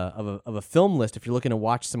of a film list. If you're looking to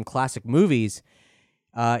watch some classic movies,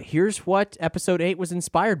 here's what Episode 8 was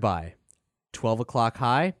inspired by: 12 O'Clock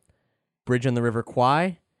High, Bridge on the River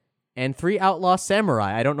Kwai, and 3 Outlaw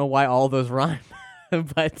Samurai. I don't know why all of those rhyme,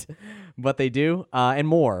 but they do, and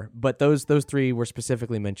more. But those 3 were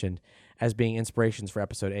specifically mentioned as being inspirations for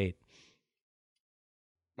Episode 8.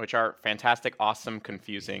 Which are fantastic, awesome,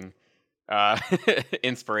 confusing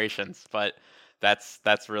inspirations, but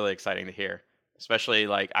that's really exciting to hear. Especially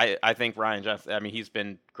like I think Ryan Johnson. I mean, he's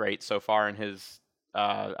been great so far in his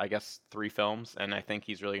I guess 3 films, and I think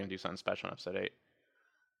he's really going to do something special in Episode 8.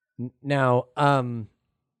 Now, John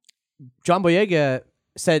Boyega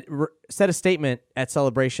said a statement at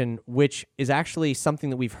Celebration, which is actually something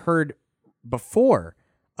that we've heard before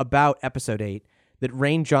about Episode 8, that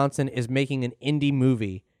Rian Johnson is making an indie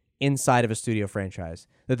movie inside of a studio franchise,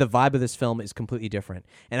 that the vibe of this film is completely different.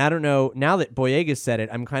 And I don't know, now that Boyega said it,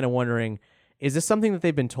 I'm kind of wondering, is this something that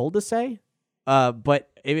they've been told to say?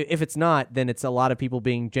 But if it's not, then it's a lot of people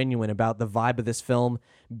being genuine about the vibe of this film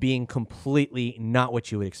being completely not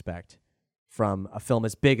what you would expect from a film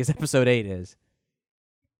as big as Episode 8 is.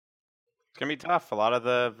 It's going to be tough. A lot of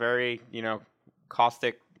the very,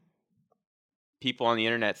 caustic people on the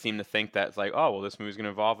internet seem to think that it's like, oh, well, this movie's going to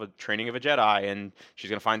involve a training of a Jedi, and she's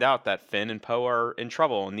going to find out that Finn and Poe are in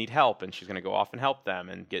trouble and need help, and she's going to go off and help them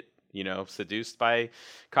and get, seduced by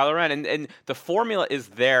Kylo Ren. And the formula is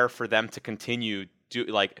there for them to continue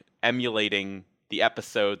emulating the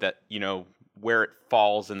episode that, where it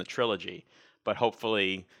falls in the trilogy. But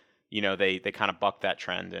hopefully, they kind of buck that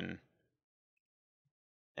trend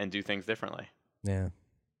and do things differently. Yeah.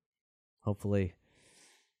 Hopefully.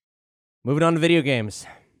 Moving on to video games.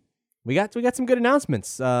 We got some good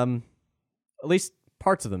announcements. At least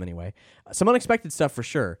parts of them anyway. Some unexpected stuff for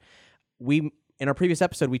sure. In our previous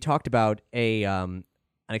episode, we talked about an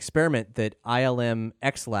experiment that ILM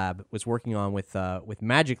X Lab was working on with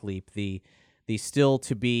Magic Leap, the still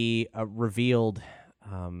to be revealed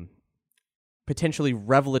potentially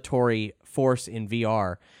revelatory force in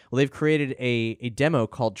VR. Well, they've created a demo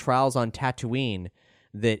called Trials on Tatooine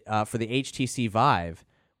that for the HTC Vive,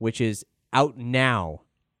 which is out now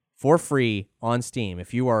for free on Steam.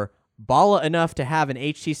 If you are balla enough to have an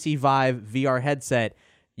HTC Vive VR headset,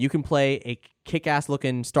 you can play a kick-ass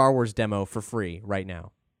looking Star Wars demo for free right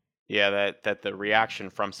now. Yeah, that the reaction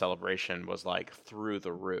from Celebration was like through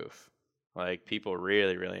the roof. Like people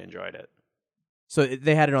really, really enjoyed it. So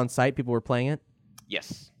they had it on site? People were playing it?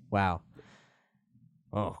 Yes. Wow.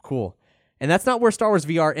 Oh, cool. And that's not where Star Wars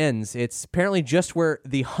VR ends. It's apparently just where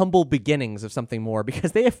the humble beginnings of something more,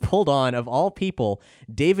 because they have pulled on, of all people,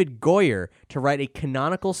 David Goyer to write a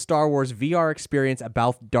canonical Star Wars VR experience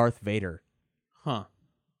about Darth Vader. Huh.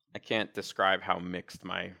 I can't describe how mixed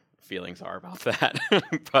my feelings are about that,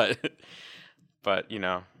 but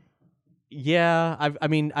Yeah,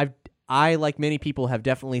 I, like many people, have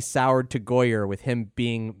definitely soured to Goyer with him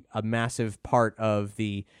being a massive part of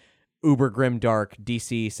the uber grimdark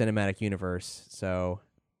DC cinematic universe. So,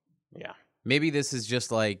 yeah. Maybe this is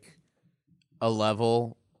just like a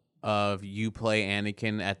level of you play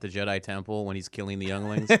Anakin at the Jedi Temple when he's killing the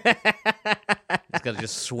younglings. It's got to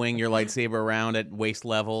just swing your lightsaber around at waist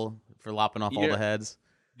level for lopping off all the heads.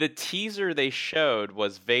 The teaser they showed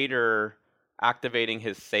was Vader activating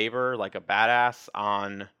his saber like a badass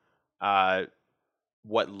on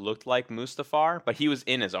what looked like Mustafar, but he was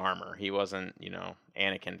in his armor. He wasn't,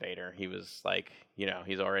 Anakin Vader. He was like,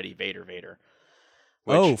 he's already Vader.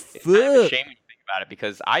 Which fuck! It's kind of a shame when you think about it,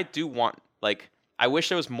 because I do want, I wish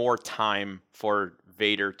there was more time for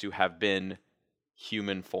Vader to have been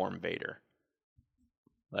human form Vader.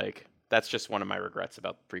 That's just one of my regrets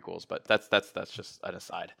about the prequels, but that's just an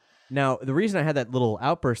aside. Now, the reason I had that little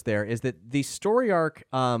outburst there is that the story arc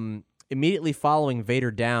immediately following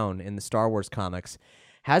Vader down in the Star Wars comics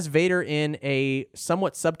has Vader in a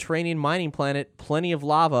somewhat subterranean mining planet, plenty of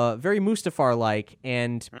lava, very Mustafar-like,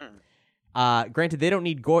 and granted, they don't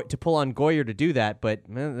need to pull on Goyer to do that, but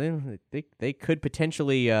they could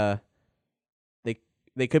potentially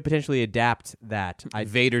they could potentially adapt that.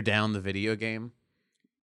 Vader down the video game.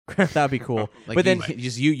 That would be cool. But then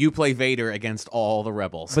you play Vader against all the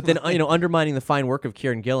rebels. But then undermining the fine work of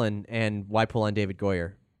Kieran Gillen, and why pull on David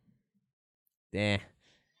Goyer? Yeah,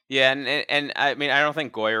 and I mean, I don't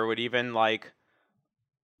think Goyer would even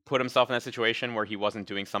put himself in that situation where he wasn't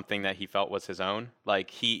doing something that he felt was his own.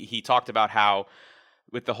 He talked about how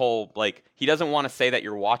with the whole, like, he doesn't want to say that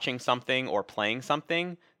you're watching something or playing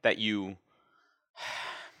something that you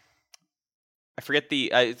I forget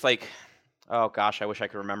the it's like, oh gosh, I wish I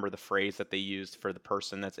could remember the phrase that they used for the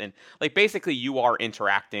person that's in, like, basically you are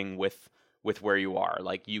interacting with where you are.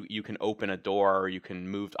 Like, you can open a door, or you can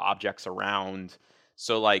move objects around.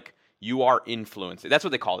 So, like, you are influencing. That's what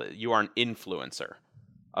they call it. You are an influencer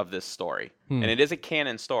of this story. And it is a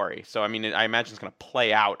canon story. So, I mean, I imagine it's going to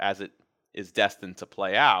play out as it is destined to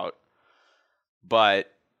play out.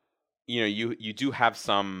 But, you know, you do have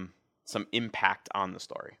some impact on the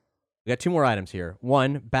story. We got 2 more items here.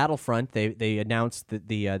 One, Battlefront. They announced that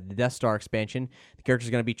the Death Star expansion. The character's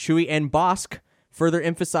going to be Chewie and Bossk, further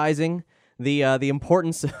emphasizing the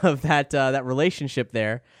importance of that relationship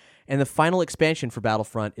there. And the final expansion for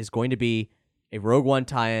Battlefront is going to be a Rogue One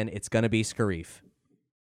tie-in. It's going to be Scarif.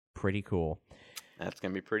 Pretty cool. That's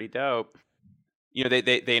going to be pretty dope. You know,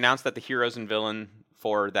 they announced that the heroes and villain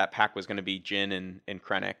for that pack was going to be Jyn and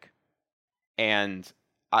Krennic. And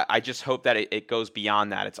I just hope that it goes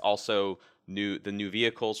beyond that. It's also the new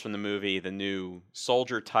vehicles from the movie, the new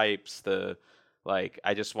soldier types,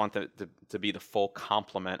 I just want to be the full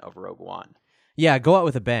complement of Rogue One. Yeah, go out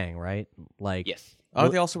with a bang, right? Like, yes. Are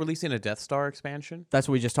they also releasing a Death Star expansion? That's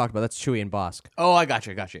what we just talked about. That's Chewie and Bossk. Oh, I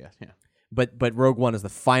gotcha. Yeah. But Rogue One is the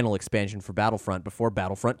final expansion for Battlefront before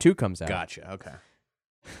Battlefront 2 comes out. Gotcha.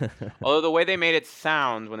 Okay. Although the way they made it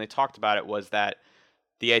sound when they talked about it was that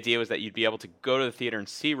the idea was that you'd be able to go to the theater and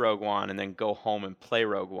see Rogue One and then go home and play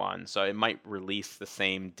Rogue One. So it might release the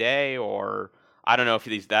same day, or I don't know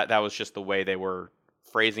if that was just the way they were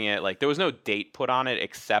phrasing it. Like, there was no date put on it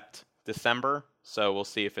except December. So we'll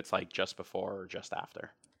see if it's like just before or just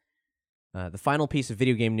after. The final piece of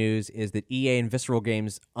video game news is that EA and Visceral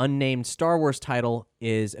Games' unnamed Star Wars title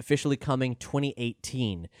is officially coming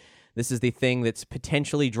 2018. This is the thing that's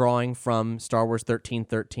potentially drawing from Star Wars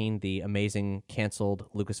 1313, the amazing canceled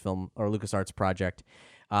Lucasfilm or LucasArts project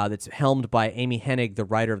that's helmed by Amy Hennig, the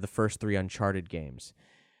writer of the first 3 Uncharted games.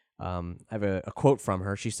 I have a quote from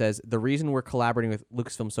her. She says, "The reason we're collaborating with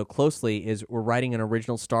Lucasfilm so closely is we're writing an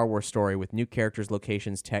original Star Wars story with new characters,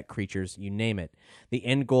 locations, tech, creatures, you name it. The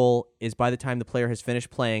end goal is by the time the player has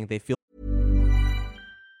finished playing, they feel..."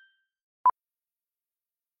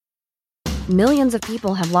 Millions of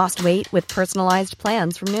people have lost weight with personalized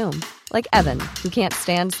plans from Noom. Like Evan, who can't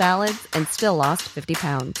stand salads and still lost 50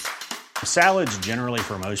 pounds. Salads generally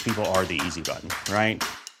for most people are the easy button, right?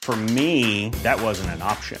 For me, that wasn't an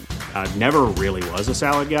option. I never really was a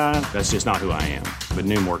salad guy. That's just not who I am. But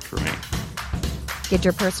Noom worked for me. Get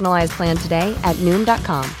your personalized plan today at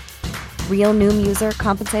Noom.com. Real Noom user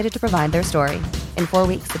compensated to provide their story. In 4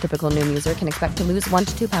 weeks, the typical Noom user can expect to lose 1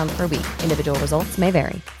 to 2 pounds per week. Individual results may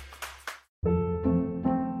vary.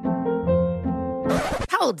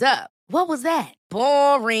 Hold up. What was that?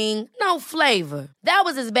 Boring. No flavor. That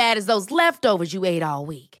was as bad as those leftovers you ate all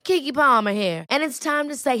week. Keke Palmer here, and it's time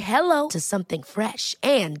to say hello to something fresh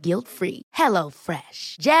and guilt-free. Hello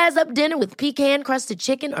Fresh. Jazz up dinner with pecan-crusted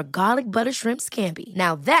chicken or garlic butter shrimp scampi.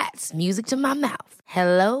 Now that's music to my mouth.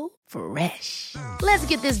 Hello Fresh. Let's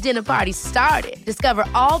get this dinner party started. Discover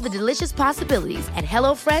all the delicious possibilities at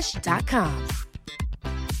HelloFresh.com.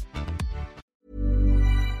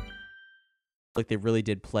 Like they really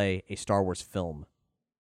did play a Star Wars film.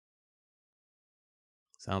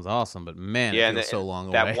 Sounds awesome, but man, yeah, it feels so long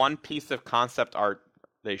away. That one piece of concept art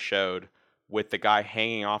they showed with the guy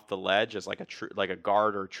hanging off the ledge as like a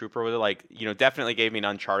guard or trooper with it, like, you know, definitely gave me an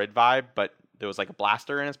Uncharted vibe, but there was like a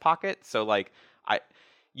blaster in his pocket. So like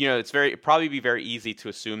it'd probably be very easy to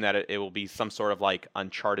assume that it will be some sort of like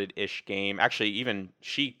Uncharted-ish game. Actually, even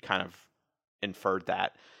she kind of inferred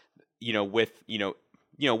that,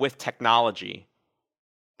 with technology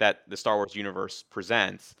that the Star Wars universe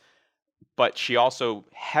presents. But she also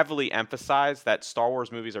heavily emphasized that Star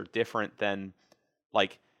Wars movies are different than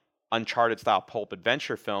like Uncharted-style pulp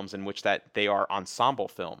adventure films, in which that they are ensemble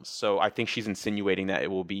films. So I think she's insinuating that it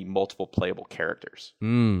will be multiple playable characters.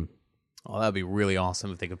 Oh, that'd be really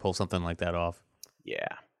awesome if they could pull something like that off. Yeah.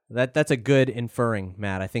 That's a good inferring,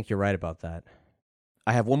 Matt. I think you're right about that.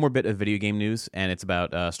 I have one more bit of video game news, and it's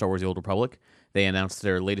about Star Wars The Old Republic. They announced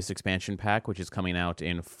their latest expansion pack, which is coming out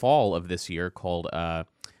in fall of this year, called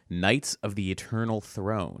Knights of the Eternal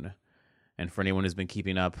Throne. And for anyone who's been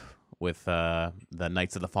keeping up with the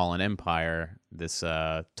Knights of the Fallen Empire, this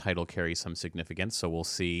title carries some significance, so we'll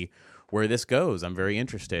see where this goes. I'm very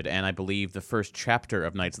interested, and I believe the first chapter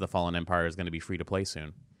of Knights of the Fallen Empire is going to be free to play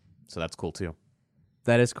soon. So that's cool, too.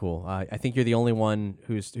 That is cool. I think you're the only one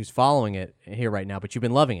who's following it here right now, but you've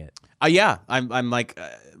been loving it. Yeah, I'm like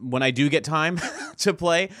when I do get time to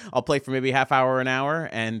play, I'll play for maybe half hour, an hour,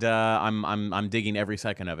 and I'm digging every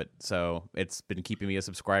second of it. So it's been keeping me a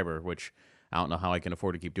subscriber, which I don't know how I can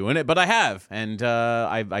afford to keep doing it, but I have, and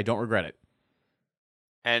I don't regret it.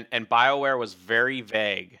 And BioWare was very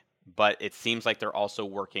vague, but it seems like they're also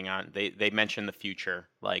working on. They mentioned the future,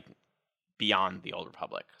 like beyond the Old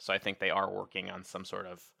Republic. So I think they are working on some sort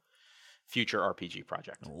of future RPG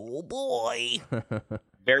project. Oh boy.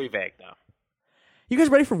 Very vague though. You guys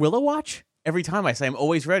ready for Willow Watch? Every time I say I'm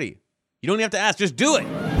always ready. You don't even have to ask, just do it.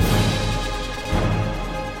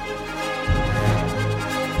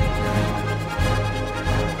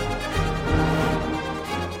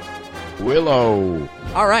 Willow.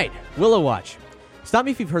 All right, Willow Watch. Stop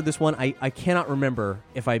me if you've heard this one. I cannot remember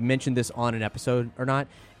if I mentioned this on an episode or not,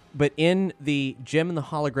 but in the Gem and the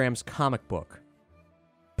Holograms comic book,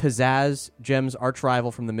 Pizzazz, Gem's arch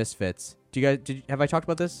rival from the Misfits. Have I talked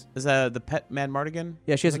about this? Is that the pet Mad Mardigan?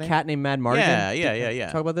 Yeah, she has a cat named Mad Mardigan.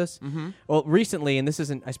 Yeah. Talk about this? Mm-hmm. Well, recently, and this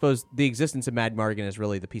isn't, I suppose the existence of Mad Mardigan is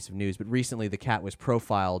really the piece of news, but recently the cat was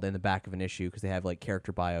profiled in the back of an issue because they have like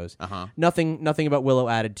character bios. Uh-huh. Nothing about Willow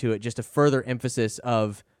added to it, just a further emphasis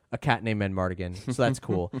of a cat named Mad Mardigan. So that's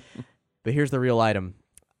cool. But here's the real item.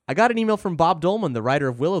 I got an email from Bob Dolman, the writer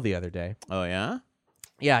of Willow, the other day. Oh, yeah?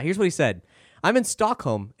 Yeah, here's what he said. I'm in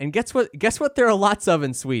Stockholm, and guess what there are lots of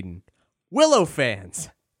in Sweden? Willow fans.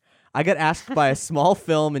 I got asked by a small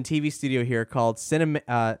film and TV studio here called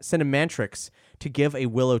Cinemantrix to give a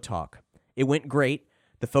Willow talk. It went great.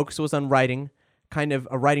 The focus was on writing, kind of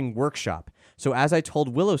a writing workshop. So as I told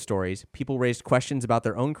Willow stories, people raised questions about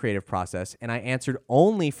their own creative process, and I answered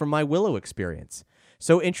only from my Willow experience.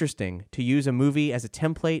 So interesting to use a movie as a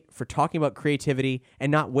template for talking about creativity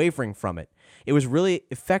and not wavering from it. It was really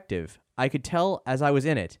effective. I could tell as I was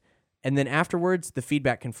in it, and then afterwards, the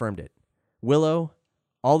feedback confirmed it. Willow,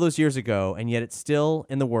 all those years ago, and yet it's still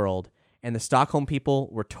in the world, and the Stockholm people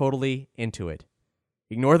were totally into it.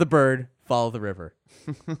 Ignore the bird, follow the river.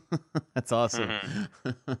 That's awesome.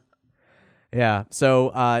 Mm-hmm. Yeah,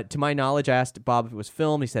 so to my knowledge, I asked Bob if it was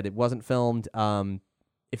filmed. He said it wasn't filmed.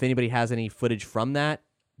 If anybody has any footage from that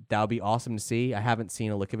would be awesome to see. I haven't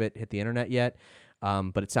seen a lick of it hit the internet yet,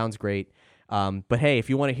 but it sounds great. But hey, if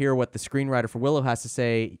you want to hear what the screenwriter for Willow has to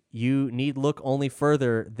say, you need look only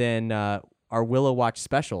further than our Willow Watch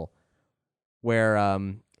special, where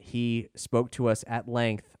he spoke to us at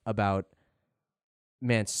length about,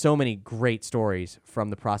 so many great stories from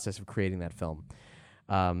the process of creating that film.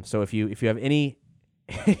 So if you have any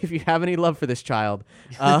if you have any love for this child,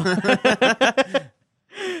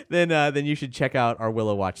 then you should check out our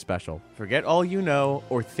Willow Watch special. Forget all you know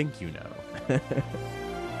or think you know.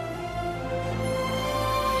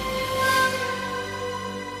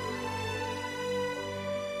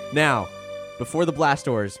 Now, before the blast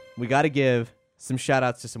doors, we got to give some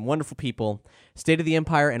shout-outs to some wonderful people. State of the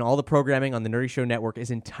Empire and all the programming on the Nerdy Show Network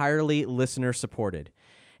is entirely listener-supported,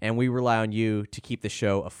 and we rely on you to keep the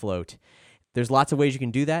show afloat. There's lots of ways you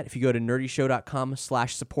can do that. If you go to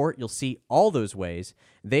nerdyshow.com/support, you'll see all those ways.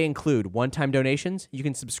 They include one-time donations. You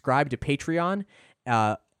can subscribe to Patreon,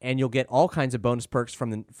 and you'll get all kinds of bonus perks from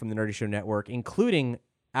the Nerdy Show Network, including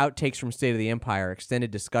outtakes from State of the Empire, extended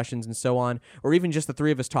discussions, and so on, or even just the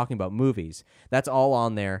three of us talking about movies. That's all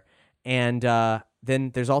on there. And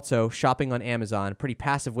then there's also shopping on Amazon, a pretty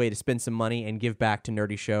passive way to spend some money and give back to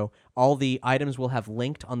Nerdy Show. All the items we'll have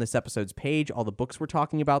linked on this episode's page, all the books we're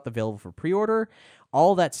talking about, available for pre-order,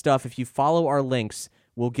 all that stuff. If you follow our links,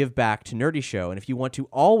 we'll give back to Nerdy Show. And if you want to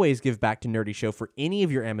always give back to Nerdy Show for any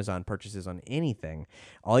of your Amazon purchases on anything,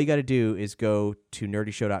 all you got to do is go to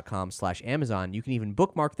nerdyshow.com/Amazon. You can even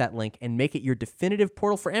bookmark that link and make it your definitive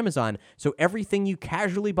portal for Amazon, so everything you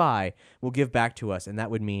casually buy will give back to us, and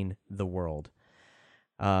that would mean the world.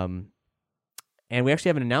 And we actually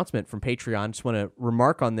have an announcement from Patreon. Just want to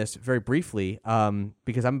remark on this very briefly,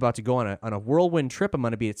 because I'm about to go on a whirlwind trip. I'm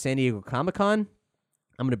going to be at San Diego Comic-Con.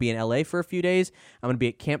 I'm going to be in LA for a few days. I'm going to be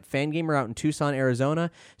at Camp Fangamer out in Tucson,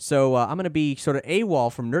 Arizona. So I'm going to be sort of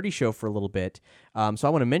AWOL from Nerdy Show for a little bit. So I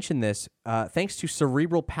want to mention this. Thanks to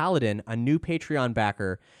Cerebral Paladin, a new Patreon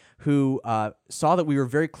backer who saw that we were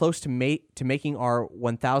very close to making our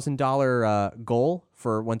 $1,000 goal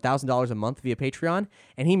for $1,000 a month via Patreon,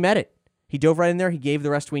 and he met it. He dove right in there. He gave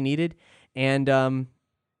the rest we needed. And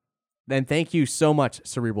then thank you so much,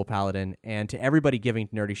 Cerebral Paladin, and to everybody giving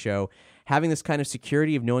to Nerdy Show. Having this kind of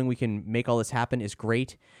security of knowing we can make all this happen is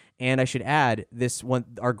great. And I should add,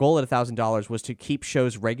 our goal at $1,000 was to keep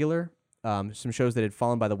shows regular. Some shows that had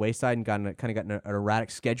fallen by the wayside and gotten an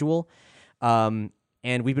erratic schedule.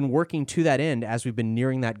 And we've been working to that end as we've been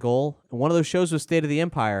nearing that goal. And one of those shows was State of the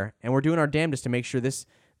Empire, and we're doing our damnedest to make sure that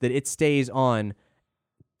it stays on,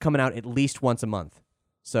 coming out at least once a month.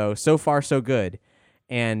 So far, so good.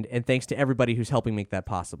 And thanks to everybody who's helping make that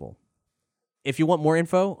possible. If you want more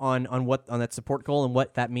info on that support goal and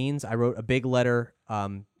what that means, I wrote a big letter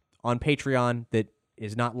on Patreon that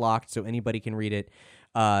is not locked, so anybody can read it.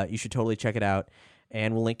 You should totally check it out,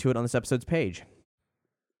 and we'll link to it on this episode's page.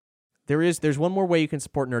 There's one more way you can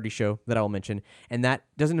support Nerdy Show that I will mention, and that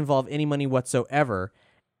doesn't involve any money whatsoever,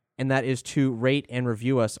 and that is to rate and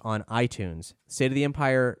review us on iTunes. State of the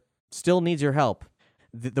Empire still needs your help.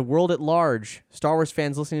 The world at large, Star Wars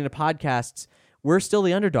fans listening to podcasts, we're still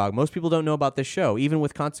the underdog. Most people don't know about this show. Even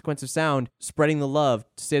with Consequence of Sound spreading the love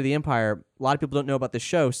to State of the Empire, a lot of people don't know about this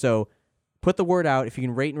show, so put the word out. If you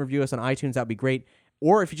can rate and review us on iTunes, that would be great.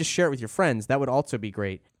 Or if you just share it with your friends, that would also be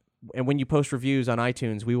great. And when you post reviews on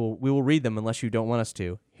iTunes, we will read them unless you don't want us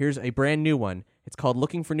to. Here's a brand new one. It's called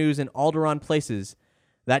Looking for News in Alderaan Places.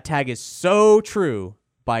 That tag is so true,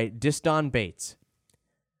 by Disdon Bates.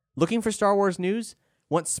 Looking for Star Wars news?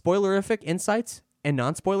 Want spoilerific insights and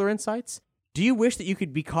non-spoiler insights? Do you wish that you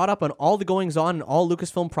could be caught up on all the goings-on in all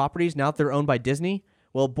Lucasfilm properties now that they're owned by Disney?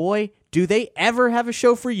 Well, boy, do they ever have a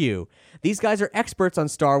show for you. These guys are experts on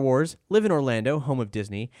Star Wars, live in Orlando, home of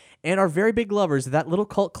Disney, and are very big lovers of that little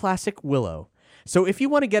cult classic Willow. So if you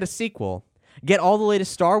want to get a sequel, get all the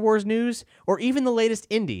latest Star Wars news, or even the latest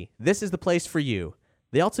indie, this is the place for you.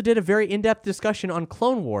 They also did a very in-depth discussion on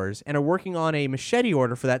Clone Wars and are working on a machete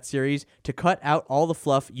order for that series to cut out all the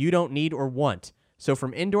fluff you don't need or want. So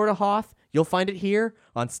from Endor to Hoth, you'll find it here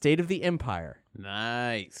on State of the Empire.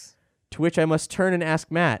 Nice. To which I must turn and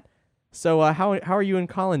ask Matt, so how are you and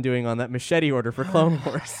Colin doing on that machete order for Clone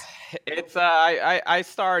Wars? It's I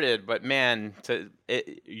started, but man,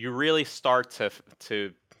 you really start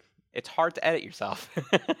to it's hard to edit yourself.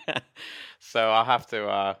 So I'll have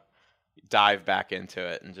to dive back into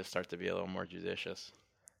it and just start to be a little more judicious.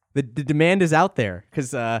 The demand is out there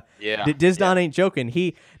because Disdon ain't joking.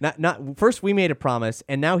 He not first we made a promise,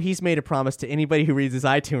 and now he's made a promise to anybody who reads his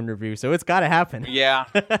iTunes review. So it's got to happen. Yeah,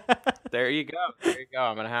 there you go.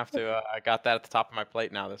 I'm gonna have to. I got that at the top of my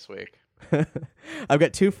plate now this week. I've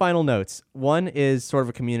got two final notes. One is sort of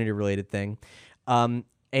a community related thing.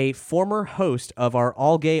 A former host of our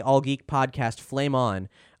All Gay All Geek podcast, Flame On,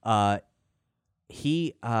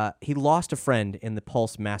 he lost a friend in the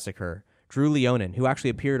Pulse massacre. Drew Leonin, who actually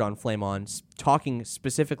appeared on Flame On, talking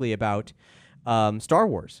specifically about Star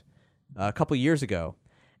Wars a couple years ago.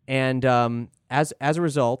 And as a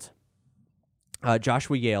result,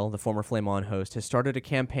 Joshua Yale, the former Flame On host, has started a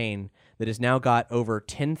campaign that has now got over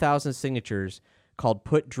 10,000 signatures called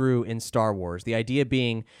Put Drew in Star Wars. The idea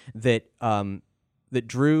being that that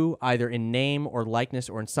Drew, either in name or likeness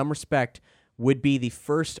or in some respect, would be the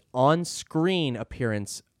first on-screen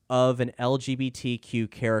appearance of an LGBTQ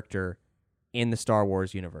character in the Star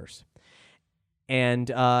Wars universe. And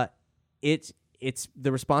the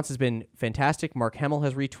response has been fantastic. Mark Hamill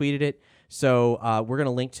has retweeted it. So we're going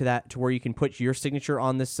to link to that, to where you can put your signature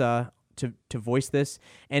on this to voice this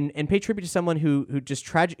and pay tribute to someone who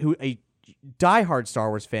a diehard Star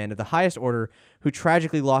Wars fan of the highest order, who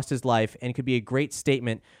tragically lost his life, and could be a great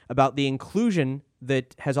statement about the inclusion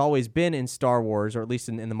that has always been in Star Wars, or at least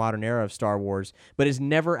in the modern era of Star Wars, but has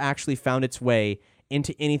never actually found its way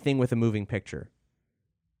into anything with a moving picture.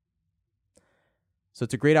 So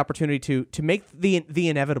it's a great opportunity to make the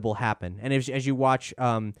inevitable happen. And as you watch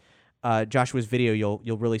Joshua's video,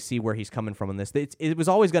 you'll really see where he's coming from on this. It was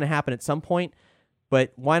always going to happen at some point,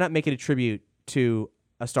 but why not make it a tribute to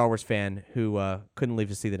a Star Wars fan who couldn't leave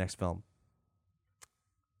to see the next film?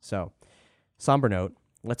 So, somber note.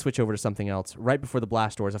 Let's switch over to something else. Right before the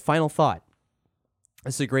blast doors, a final thought.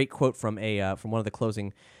 This is a great quote from one of the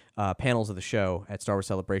closing panels of the show at Star Wars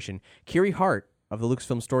Celebration. Kiri Hart of the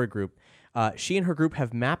Lucasfilm Story Group. She and her group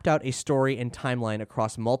have mapped out a story and timeline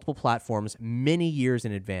across multiple platforms many years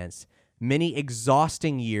in advance, many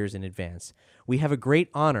exhausting years in advance. We have a great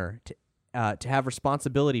honor to have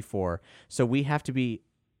responsibility for, so we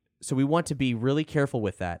want to be really careful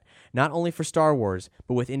with that, not only for Star Wars,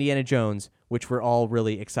 but with Indiana Jones, which we're all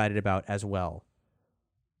really excited about as well.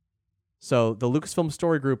 So the Lucasfilm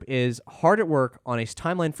Story Group is hard at work on a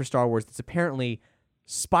timeline for Star Wars that's apparently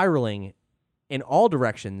spiraling in all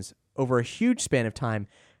directions over a huge span of time.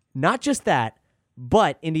 Not just that,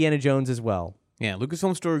 but Indiana Jones as well. Yeah,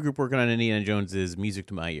 Lucasfilm Story Group working on Indiana Jones is music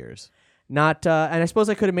to my ears. And I suppose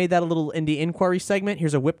I could have made that a little indie inquiry segment.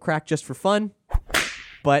 Here's a whip crack just for fun,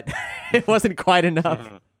 but it wasn't quite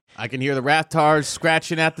enough. I can hear the Rathars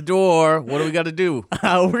scratching at the door. What do we got to do?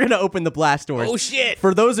 We're gonna open the blast doors. Oh shit!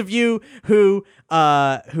 For those of you who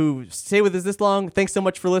stay with us this long, thanks so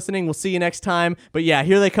much for listening. We'll see you next time. But yeah,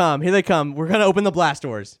 here they come. Here they come. We're gonna open the blast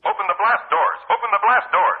doors. Open the blast doors. Open the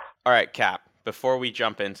blast doors. All right, Cap. Before we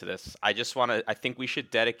jump into this, I think we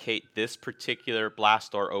should dedicate this particular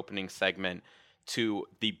blast door opening segment to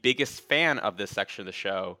the biggest fan of this section of the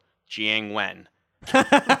show, Jiang Wen.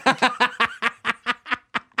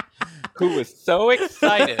 Who was so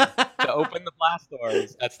excited to open the blast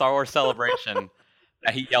doors at Star Wars Celebration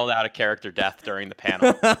that he yelled out a character death during the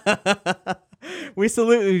panel. We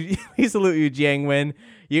salute you, Jiang Wen.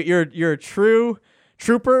 You're a true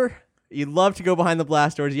trooper. You love to go behind the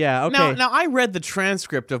blast doors. Yeah, okay. Now I read the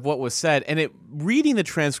transcript of what was said, and reading the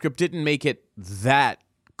transcript didn't make it that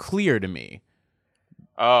clear to me.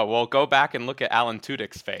 Oh, well, go back and look at Alan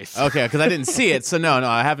Tudyk's face. Okay, because I didn't see it. So no,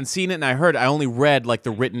 I haven't seen it, and I only read like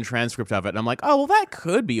the written transcript of it, and I'm like, oh, well, that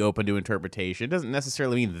could be open to interpretation. It doesn't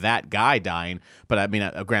necessarily mean that guy dying, but I mean,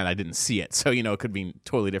 granted, I didn't see it, so it could be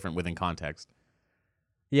totally different within context.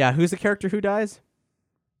 Yeah, who's the character who dies?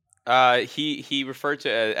 He referred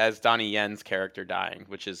to as Donnie Yen's character dying,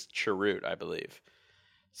 which is Chirrut, I believe.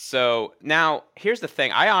 So now here's the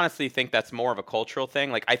thing. I honestly think that's more of a cultural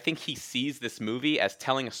thing. Like, I think he sees this movie as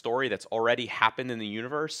telling a story that's already happened in the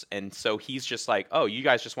universe. And so he's just like, oh, you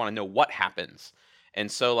guys just want to know what happens. And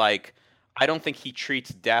so, like, I don't think he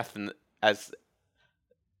treats death as,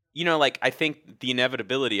 I think the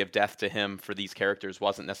inevitability of death to him for these characters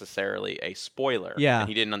wasn't necessarily a spoiler. Yeah. And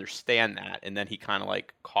he didn't understand that. And then he kind of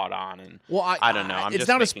like caught on. And well, I don't know. I'm it's just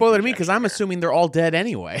not a making spoiler to me because conjecture I'm here. assuming they're all dead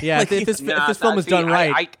anyway. Yeah, Like, if this film was done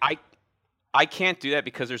right. I can't do that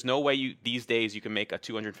because there's no way these days you can make a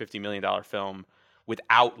 $250 million film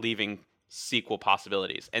without leaving sequel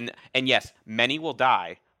possibilities. And yes, many will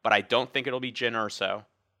die, but I don't think it'll be Jyn Erso,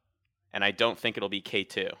 and I don't think it'll be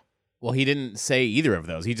K2. Well, he didn't say either of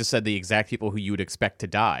those. He just said the exact people who you would expect to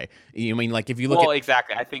die. You mean like if you look at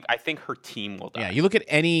exactly. I think her team will die. Yeah, you look at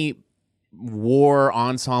any war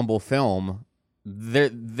ensemble film,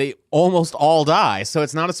 they almost all die. So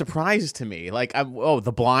it's not a surprise to me. Like,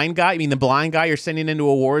 the blind guy. I mean, the blind guy you're sending into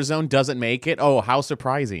a war zone doesn't make it. Oh, how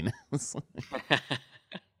surprising!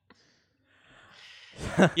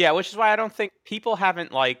 Yeah, which is why I don't think people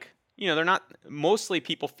haven't they're not. Mostly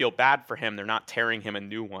people feel bad for him. They're not tearing him a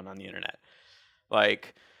new one on the internet.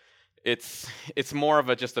 Like, it's more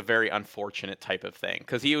of just a very unfortunate type of thing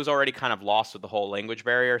because he was already kind of lost with the whole language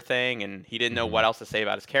barrier thing, and he didn't know what else to say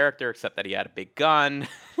about his character except that he had a big gun,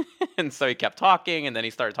 and so he kept talking, and then he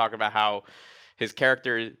started talking about how his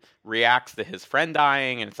character reacts to his friend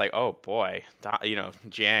dying, and it's like, oh boy,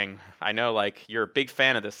 Jiang, I know like you're a big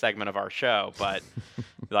fan of this segment of our show, but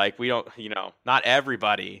like we don't, not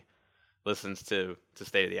everybody listens to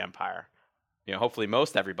State of the Empire. Hopefully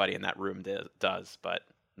most everybody in that room does, but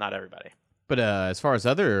not everybody. But as far as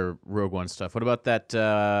other Rogue One stuff, what about that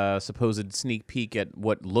supposed sneak peek at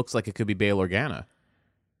what looks like it could be Bail Organa?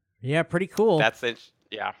 Yeah, pretty cool. That's it.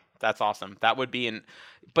 Yeah, that's awesome. That would be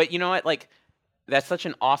but you know what? Like, that's such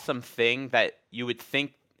an awesome thing that you would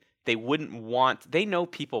think they wouldn't want. They know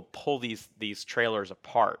people pull these trailers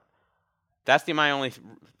apart. That's my only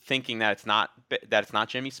thinking that it's not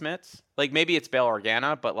Jimmy Smits. Like, maybe it's Bail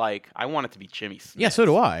Organa, but like I want it to be Jimmy Smits. Yeah, so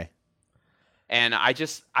do I. And I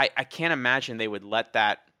can't imagine they would let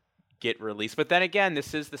that get released. But then again,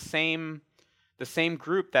 this is the same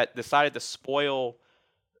group that decided to spoil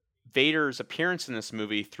Vader's appearance in this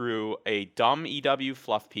movie through a dumb EW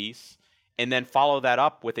fluff piece, and then follow that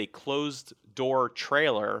up with a closed door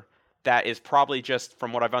trailer that is probably just,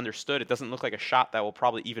 from what I've understood, it doesn't look like a shot that will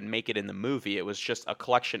probably even make it in the movie. It was just a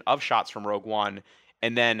collection of shots from Rogue One,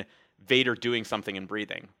 and then Vader doing something and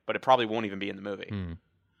breathing, but it probably won't even be in the movie.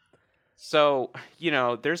 So,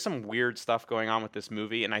 there's some weird stuff going on with this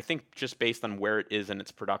movie, and I think just based on where it is in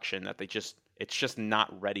its production, that it's just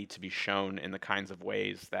not ready to be shown in the kinds of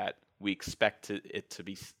ways that we expect it to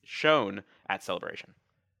be shown at Celebration.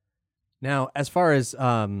 Now, as far as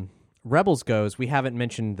Rebels goes, we haven't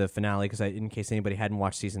mentioned the finale because in case anybody hadn't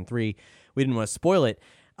watched season 3, we didn't want to spoil it.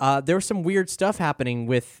 There was some weird stuff happening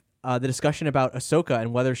with the discussion about Ahsoka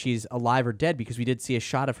and whether she's alive or dead, because we did see a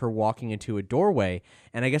shot of her walking into a doorway.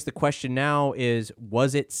 And I guess the question now is,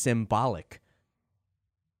 was it symbolic?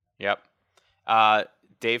 Yep.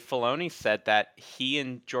 Dave Filoni said that he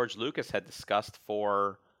and George Lucas had discussed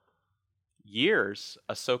for years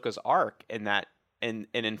Ahsoka's arc, and that and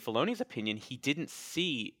in Filoni's opinion, he didn't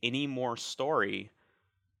see any more story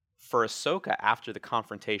for Ahsoka after the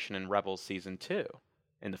confrontation in Rebels Season 2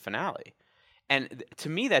 in the finale. And to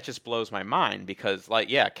me, that just blows my mind because, like,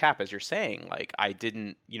 yeah, Cap, as you're saying, like, I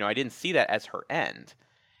didn't see that as her end.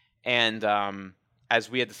 And as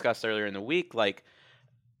we had discussed earlier in the week, like,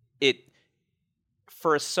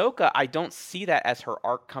 for Ahsoka, I don't see that as her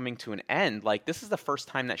arc coming to an end. Like, this is the first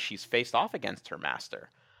time that she's faced off against her master.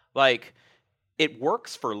 Like, it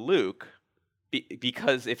works for Luke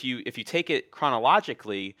because if you take it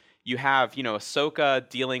chronologically, you have, Ahsoka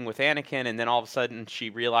dealing with Anakin, and then all of a sudden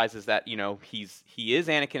she realizes that, he is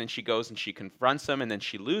Anakin, and she goes and she confronts him, and then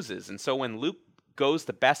she loses. And so when Luke goes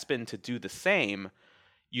to Bespin to do the same,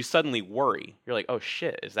 you suddenly worry. You're like, oh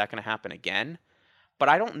shit, is that going to happen again? But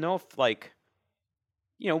I don't know if, like,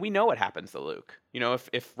 we know what happens to Luke.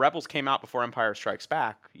 If Rebels came out before Empire Strikes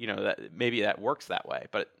Back, that maybe that works that way.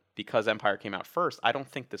 But because Empire came out first, I don't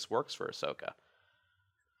think this works for Ahsoka.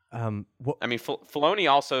 I mean,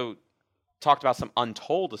 Filoni also talked about some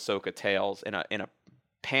untold Ahsoka tales in a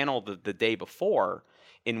panel the day before,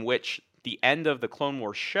 in which the end of the Clone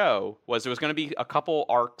Wars show was there was going to be a couple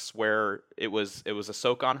arcs where it was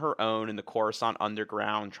Ahsoka on her own in the Coruscant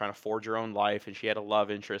underground trying to forge her own life, and she had a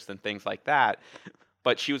love interest and things like that.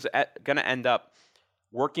 But she was going to end up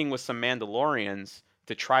working with some Mandalorians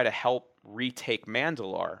to try to help retake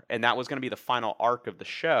Mandalore, and that was going to be the final arc of the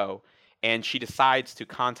show. And she decides to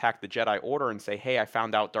contact the Jedi Order and say, hey, I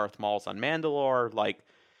found out Darth Maul's on Mandalore. Like,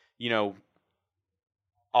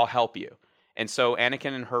 I'll help you. And so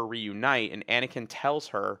Anakin and her reunite, and Anakin tells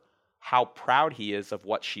her how proud he is of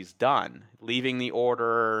what she's done, leaving the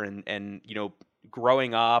Order and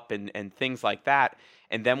growing up and things like that,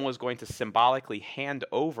 and then was going to symbolically hand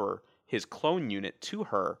over his clone unit to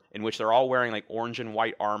her, in which they're all wearing like orange and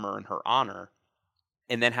white armor in her honor,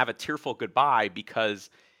 and then have a tearful goodbye because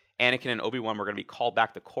Anakin and Obi-Wan were going to be called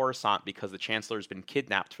back to Coruscant because the Chancellor's been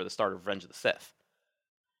kidnapped for the start of Revenge of the Sith.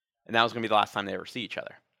 And that was going to be the last time they ever see each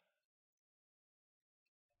other.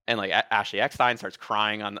 And like Ashley Eckstein starts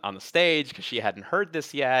crying on the stage because she hadn't heard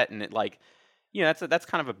this yet. And it that's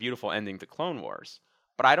kind of a beautiful ending to Clone Wars.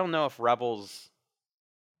 But I don't know if Rebels,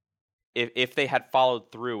 if they had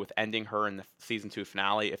followed through with ending her in the season 2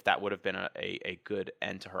 finale, if that would have been a good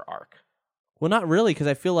end to her arc. Well, not really, because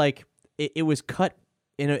I feel like it was cut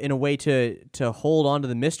in a way to hold on to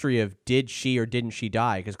the mystery of did she or didn't she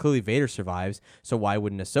die? Because clearly Vader survives, so why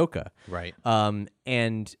wouldn't Ahsoka? Right.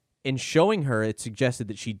 And in showing her, it suggested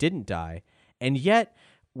that she didn't die, and yet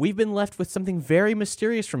we've been left with something very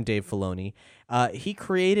mysterious from Dave Filoni. He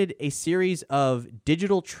created a series of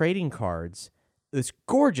digital trading cards, this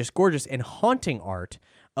gorgeous and haunting art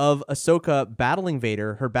of Ahsoka battling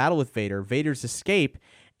Vader, her battle with Vader, Vader's escape,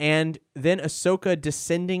 and then Ahsoka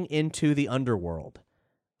descending into the underworld.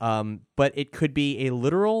 But it could be a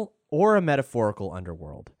literal or a metaphorical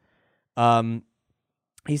underworld.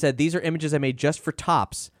 He said, these are images I made just for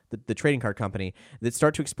Topps, the trading card company, that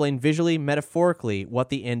start to explain visually, metaphorically, what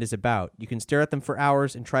the end is about. You can stare at them for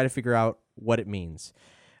hours and try to figure out what it means.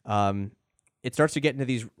 It starts to get into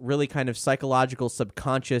these really kind of psychological,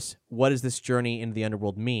 subconscious, what does this journey into the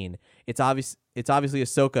underworld mean? It's obviously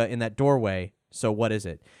Ahsoka in that doorway, so what is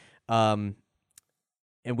it? And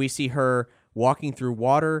we see her walking through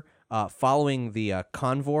water, following the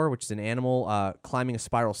convor, which is an animal, climbing a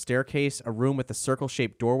spiral staircase, a room with a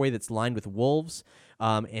circle-shaped doorway that's lined with wolves,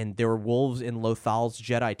 and there were wolves in Lothal's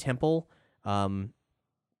Jedi temple.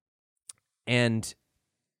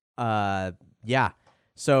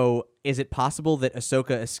 So is it possible that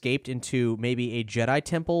Ahsoka escaped into maybe a Jedi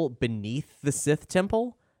temple beneath the Sith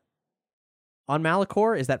temple on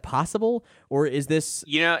Malachor? Is that possible? Or is this...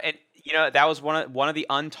 that was one of the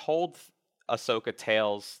untold Ahsoka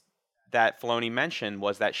tales that Filoni mentioned,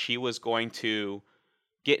 was that she was going to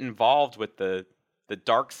get involved with the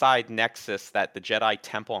dark side nexus that the Jedi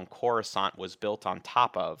temple on Coruscant was built on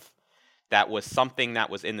top of. That was something that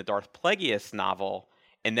was in the Darth Plagueis novel,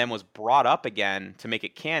 and then was brought up again to make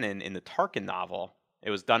it canon in the Tarkin novel.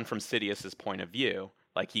 It was done from Sidious's point of view.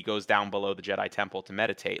 Like, he goes down below the Jedi temple to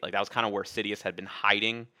meditate. Like, that was kind of where Sidious had been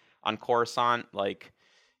hiding on Coruscant, like,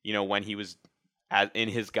 when he was in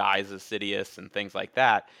his guise as Sidious and things like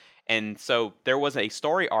that. And so there was a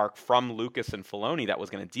story arc from Lucas and Filoni that was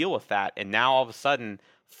going to deal with that. And now all of a sudden,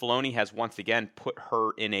 Filoni has once again put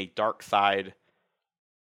her in a dark side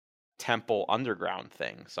temple underground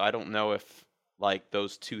thing. So I don't know if like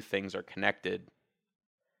those two things are connected.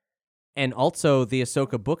 And also the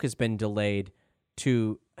Ahsoka book has been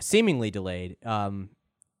seemingly delayed. I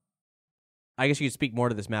guess you could speak more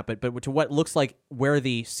to this, Matt, but to what looks like where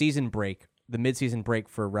the mid-season break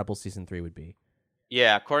for Rebels Season 3 would be.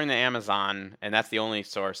 Yeah, according to Amazon, and that's the only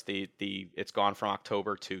source, it's gone from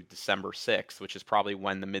October to December 6th, which is probably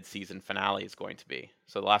when the mid-season finale is going to be.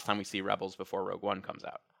 So the last time we see Rebels before Rogue One comes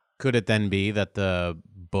out. Could it then be that the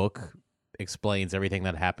book explains everything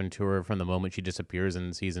that happened to her from the moment she disappears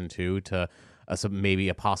in season 2 to maybe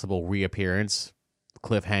a possible reappearance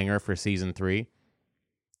cliffhanger for season 3?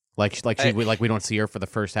 Like we don't see her for the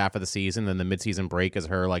first half of the season, then the mid-season break is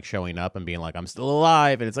her like showing up and being like, "I'm still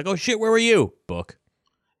alive," and it's like, "Oh shit, where were you?" Book.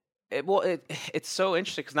 It's so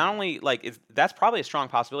interesting because not only that's probably a strong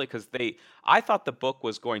possibility because I thought the book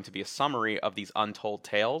was going to be a summary of these untold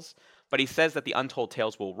tales, but he says that the untold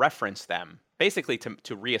tales will reference them basically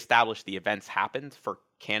to reestablish the events happened for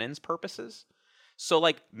canon's purposes. So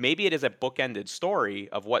like maybe it is a bookended story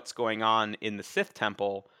of what's going on in the Sith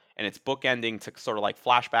Temple. And it's bookending to sort of like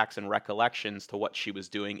flashbacks and recollections to what she was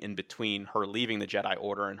doing in between her leaving the Jedi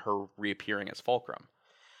Order and her reappearing as Fulcrum.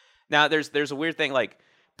 Now, there's a weird thing, like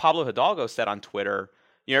Pablo Hidalgo said on Twitter,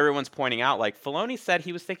 everyone's pointing out, like, Filoni said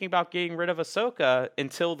he was thinking about getting rid of Ahsoka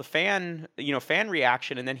until the fan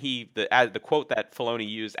reaction, and then the quote that Filoni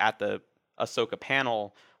used at the Ahsoka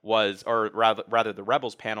panel was, or rather the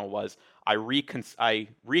Rebels panel was, I reconsidering,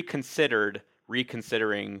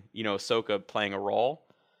 Ahsoka playing a role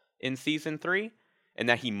in season 3, and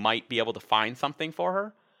that he might be able to find something for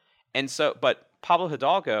her. And so, but Pablo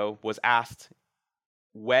Hidalgo was asked,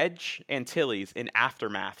 Wedge Antilles in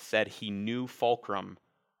Aftermath said he knew Fulcrum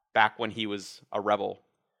back when he was a rebel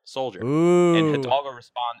soldier. Ooh. And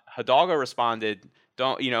Hidalgo responded,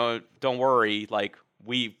 don't worry, like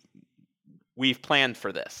we've planned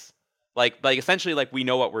for this. Like essentially like we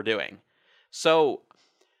know what we're doing. So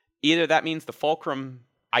either that means the Fulcrum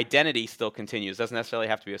identity still continues, doesn't necessarily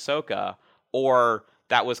have to be Ahsoka, or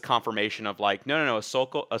that was confirmation of like, no,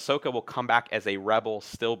 Ahsoka will come back as a rebel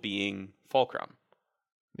still being Fulcrum.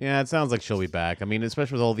 Yeah, it sounds like she'll be back. I mean,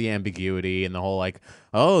 especially with all the ambiguity and the whole like,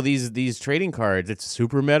 oh, these trading cards, it's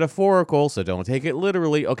super metaphorical, so don't take it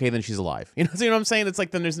literally. Okay, then she's alive. You know what I'm saying? It's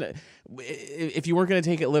like then if you weren't going to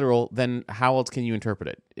take it literal, then how else can you interpret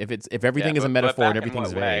it? If everything is a metaphor and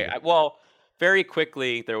everything's vague. Well, very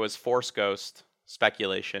quickly there was Force Ghost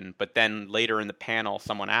speculation, but then later in the panel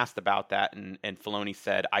someone asked about that and Filoni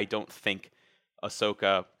said, I don't think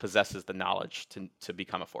Ahsoka possesses the knowledge to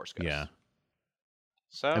become a Force Ghost. Yeah.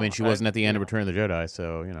 So I mean, she wasn't at the end of Return of the Jedi,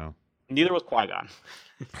 so neither was Qui-Gon.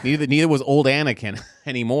 neither was old Anakin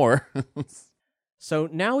anymore. So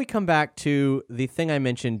now we come back to the thing I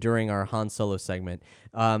mentioned during our Han Solo segment,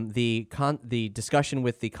 the discussion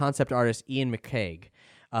with the concept artist Ian McCaig.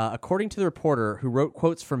 According to the reporter, who wrote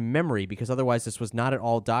quotes from memory because otherwise this was not at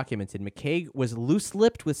all documented, McCaig was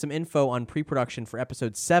loose-lipped with some info on pre-production for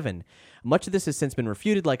Episode 7. Much of this has since been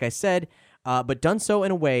refuted, like I said, but done so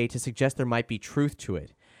in a way to suggest there might be truth to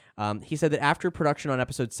it. He said that after production on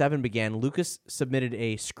Episode 7 began, Lucas submitted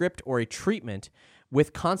a script or a treatment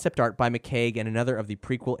with concept art by McCaig and another of the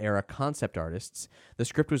prequel-era concept artists. The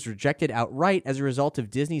script was rejected outright as a result of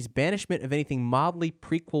Disney's banishment of anything mildly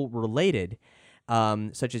prequel-related,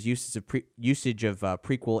 such as usage of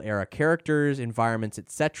prequel-era characters, environments,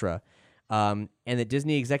 etc., and that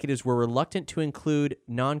Disney executives were reluctant to include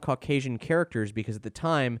non-Caucasian characters because at the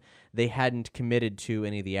time they hadn't committed to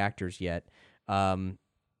any of the actors yet. But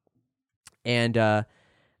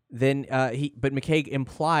McCaig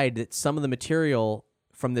implied that some of the material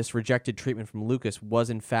from this rejected treatment from Lucas was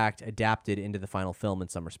in fact adapted into the final film in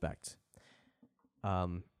some respects.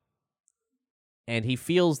 And he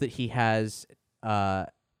feels that he has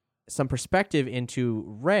some perspective into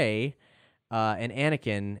Rey and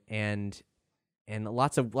Anakin and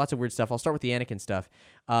lots of weird stuff. I'll start with the Anakin stuff.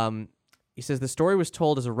 He says the story was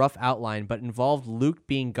told as a rough outline, but involved Luke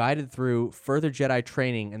being guided through further Jedi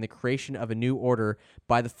training and the creation of a new order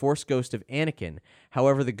by the Force ghost of Anakin.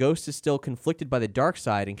 However, the ghost is still conflicted by the dark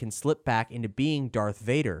side and can slip back into being Darth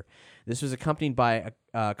Vader. This was accompanied by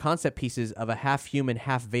concept pieces of a half-human,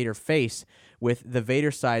 half-Vader face, with the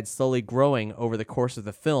Vader side slowly growing over the course of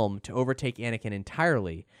the film to overtake Anakin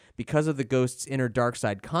entirely. Because of the ghost's inner dark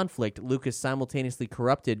side conflict, Luke is simultaneously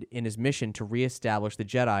corrupted in his mission to reestablish the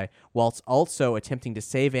Jedi, whilst also attempting to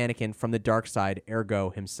save Anakin from the dark side,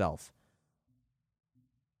 ergo himself.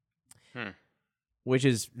 Which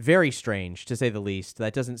is very strange, to say the least.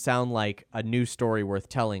 That doesn't sound like a new story worth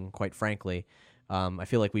telling, quite frankly. I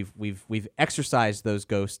feel like we've exorcised those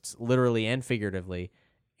ghosts literally and figuratively,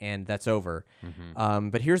 and that's over. Mm-hmm.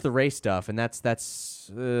 But here's the Rey stuff, and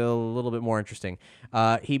that's a little bit more interesting.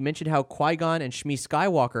 He mentioned how Qui-Gon and Shmi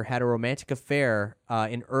Skywalker had a romantic affair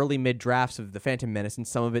in early mid-drafts of The Phantom Menace, and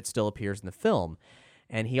some of it still appears in the film.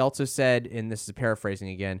 And he also said, and this is paraphrasing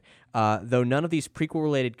again, though none of these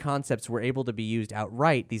prequel-related concepts were able to be used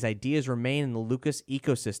outright, these ideas remain in the Lucas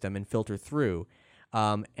ecosystem and filter through.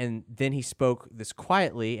 And then he spoke this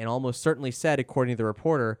quietly and almost certainly said, according to the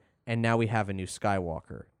reporter, and now we have a new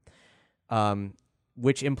Skywalker.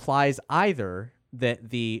 Which implies either that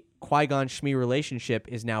the Qui-Gon Shmi relationship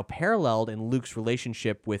is now paralleled in Luke's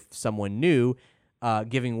relationship with someone new,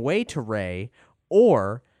 giving way to Rey,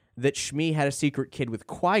 or that Shmi had a secret kid with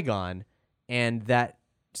Qui-Gon, and that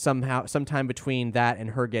sometime between that and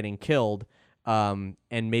her getting killed, and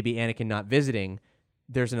maybe Anakin not visiting,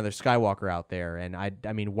 there's another Skywalker out there. And I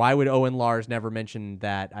mean, why would Owen Lars never mention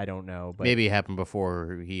that? I don't know. But maybe it happened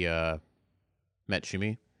before he met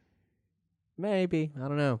Shmi. Maybe. I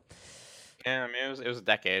don't know. Yeah, I mean, it was a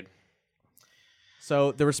decade.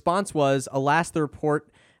 So the response was, alas, the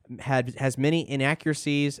report has many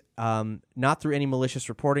inaccuracies, not through any malicious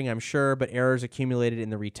reporting, I'm sure, but errors accumulated in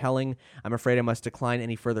the retelling. I'm afraid I must decline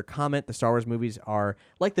any further comment. The Star Wars movies are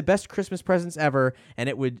like the best Christmas presents ever, and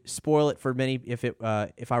it would spoil it for many if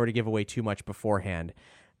I were to give away too much beforehand.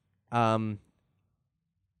 Many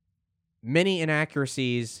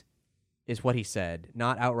inaccuracies is what he said,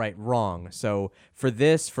 not outright wrong. So for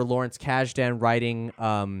Lawrence Kasdan writing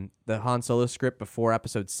the Han Solo script before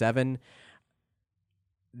Episode 7,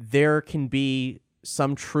 there can be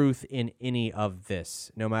some truth in any of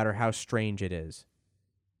this, no matter how strange it is.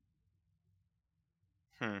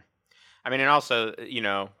 I mean, and also,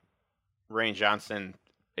 Rian Johnson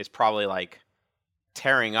is probably like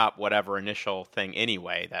tearing up whatever initial thing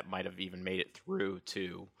anyway that might have even made it through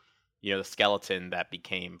to, the skeleton that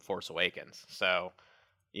became Force Awakens. So,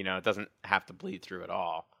 it doesn't have to bleed through at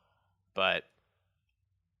all. But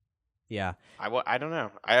yeah, I don't know.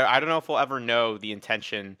 I don't know if we'll ever know the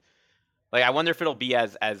intention. Like, I wonder if it'll be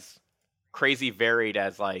as crazy varied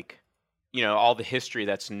as like, all the history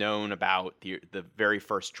that's known about the very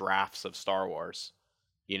first drafts of Star Wars.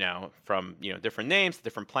 From different names, to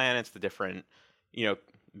different planets, to different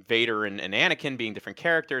Vader and Anakin being different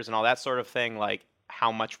characters and all that sort of thing. Like,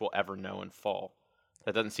 how much we'll ever know in full.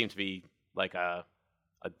 That doesn't seem to be like a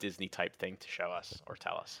Disney type thing to show us or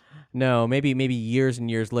tell us. No, maybe years and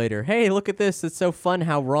years later. Hey, look at this! It's so fun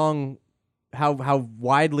how wrong, how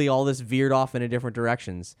widely all this veered off into different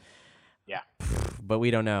directions. Yeah, but we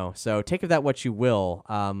don't know. So take of that what you will.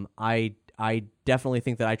 I definitely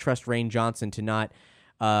think that I trust Rian Johnson to not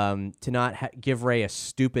give Rey a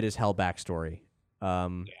stupid as hell backstory.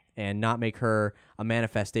 And not make her a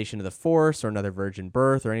manifestation of the Force or another virgin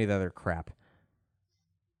birth or any of the other crap.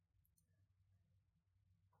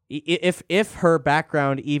 If her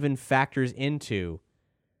background even factors into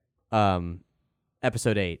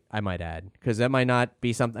Episode 8, I might add, because that might not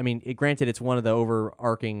be something. I mean, granted, it's one of the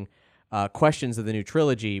overarching questions of the new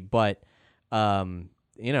trilogy, but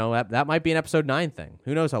that might be an Episode 9 thing.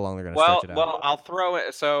 Who knows how long they're going to stretch it out? Well, I'll throw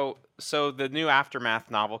it. So the new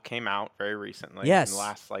Aftermath novel came out very recently. Yes. In the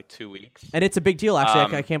last 2 weeks. And it's a big deal.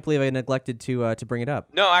 Actually, I can't believe I neglected to bring it up.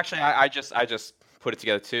 No, actually, I just put it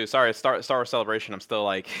together too. Sorry, Star Wars Celebration. I'm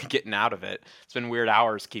still getting out of it. It's been weird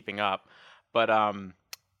hours keeping up, but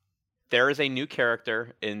there is a new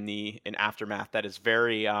character in Aftermath that is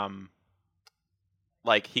very he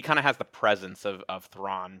kind of has the presence of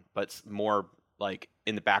Thrawn, but more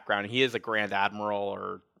in the background. He is a Grand Admiral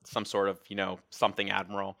or some sort of something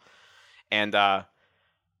admiral, and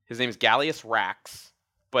his name is Gallius Rax.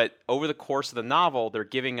 But over the course of the novel, they're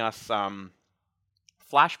giving us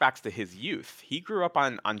flashbacks to his youth. He grew up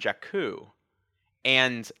on Jakku,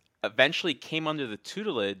 and eventually came under the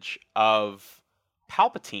tutelage of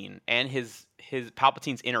Palpatine and his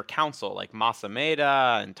Palpatine's inner council, like Mas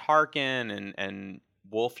Amedda and Tarkin and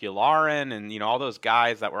Wolf Yularen and all those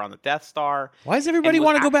guys that were on the Death Star. Why does everybody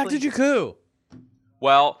want to go back to Jakku?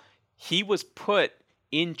 Well, he was put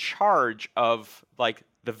in charge of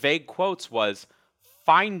the vague quotes was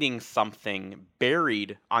finding something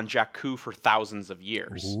buried on Jakku for thousands of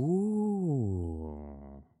years.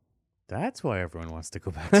 Ooh. That's why everyone wants to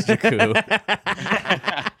go back to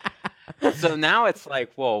Jakku. So now it's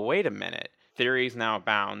well, wait a minute. Theories now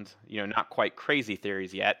abound, not quite crazy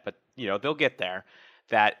theories yet, but they'll get there,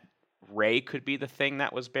 that Rey could be the thing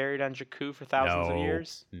that was buried on Jakku for thousands of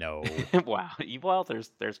years. No. Wow. Well, there's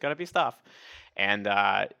going to be stuff. And,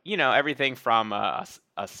 everything from a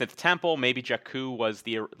Sith temple, maybe Jakku was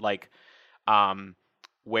the,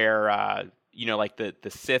 where, the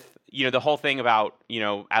Sith, the whole thing about,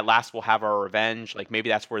 at last we'll have our revenge. Maybe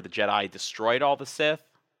that's where the Jedi destroyed all the Sith.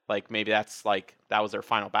 Maybe that's, that was their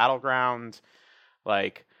final battleground.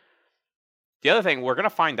 The other thing, we're going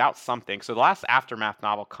to find out something. So the last Aftermath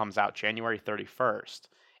novel comes out January 31st.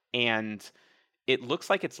 And it looks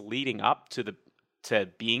like it's leading up to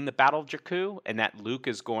being the Battle of Jakku, and that Luke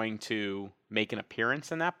is going to make an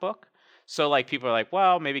appearance in that book. So like people are like,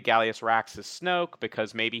 well, maybe Gallius Rax is Snoke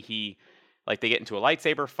because maybe he, like, they get into a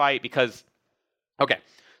lightsaber fight because, okay,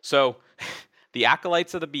 so the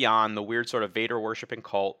Acolytes of the Beyond, the weird sort of Vader worshipping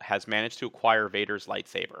cult, has managed to acquire Vader's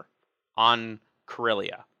lightsaber on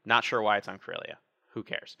Corellia. Not sure why it's on Corellia. Who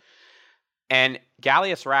cares? And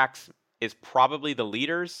Gallius Rax is probably the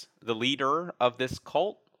leader of this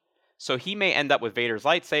cult. So he may end up with Vader's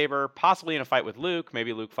lightsaber, possibly in a fight with Luke.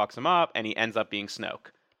 Maybe Luke fucks him up, and he ends up being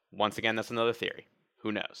Snoke. Once again, that's another theory.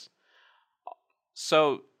 Who knows?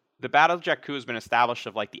 So the Battle of Jakku has been established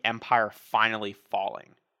of like the Empire finally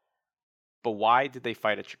falling. But why did they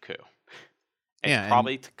fight at Jakku? And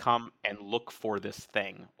probably to come and look for this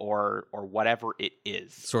thing or whatever it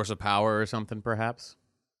is. Source of power or something, perhaps?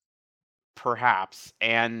 Perhaps.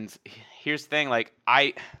 And here's the thing, like,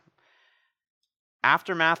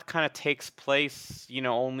 Aftermath kind of takes place,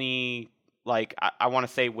 only, like, I want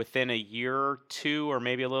to say within a year or two or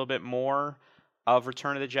maybe a little bit more of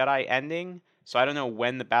Return of the Jedi ending. So I don't know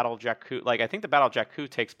when the Battle of Jakku, like, I think the Battle of Jakku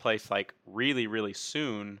takes place, like, really, really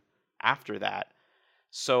soon after that.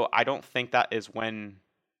 So I don't think that is when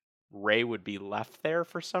Rey would be left there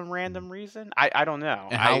for some random reason. I don't know.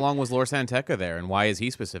 And how long was Lor San Tekka there, and why is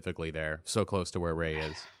he specifically there, so close to where Rey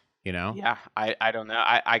is? Yeah, I don't know.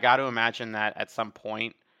 I got to imagine that at some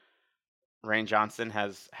point, Rian Johnson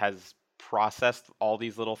has processed all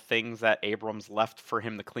these little things that Abrams left for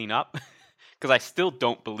him to clean up. Because I still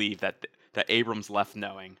don't believe that Abrams left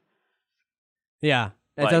knowing. Yeah,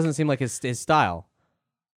 it doesn't seem like his style.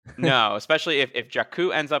 No, especially if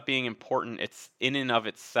Jakku ends up being important, it's in and of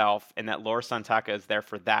itself, and that Lor San Tekka is there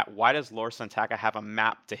for that. Why does Lor San Tekka have a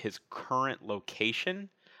map to his current location?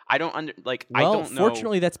 I don't I don't know.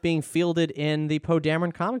 Fortunately, that's being fielded in the Poe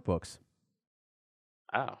Dameron comic books.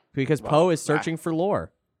 Oh, because Poe is searching for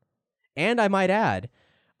lore, and I might add,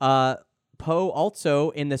 Poe also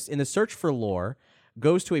in the search for lore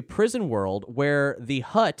goes to a prison world where the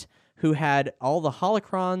Hutt, who had all the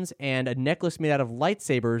holocrons and a necklace made out of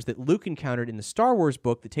lightsabers that Luke encountered in the Star Wars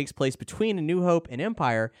book that takes place between A New Hope and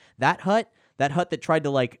Empire, that Hutt that tried to,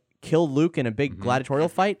 like, kill Luke in a big gladiatorial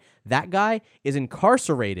fight, that guy is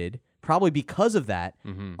incarcerated, probably because of that,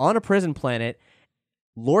 on a prison planet.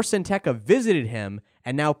 Lor San Tekka visited him,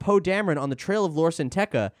 and now Poe Dameron, on the trail of Lor San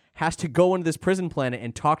Tekka, has to go into this prison planet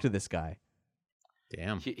and talk to this guy.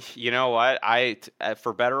 Damn. You know what?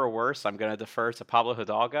 For better or worse, I'm going to defer to Pablo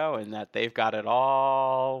Hidalgo in that they've got it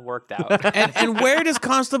all worked out. and where does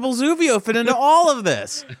Constable Zuvio fit into all of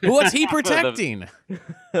this? What's he protecting?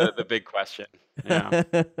 The big question. Yeah.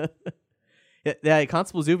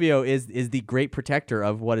 Constable Zuvio is the great protector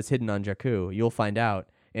of what is hidden on Jakku. You'll find out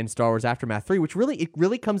in Star Wars Aftermath 3, which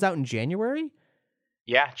really comes out in January.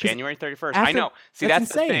 Yeah, January 31st. I know. See,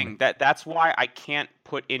 that's the thing. That's why I can't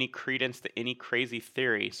put any credence to any crazy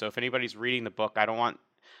theory. So if anybody's reading the book, I don't want,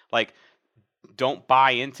 don't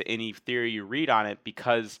buy into any theory you read on it,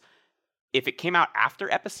 because if it came out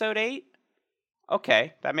after Episode 8,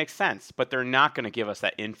 okay, that makes sense. But they're not going to give us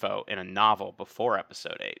that info in a novel before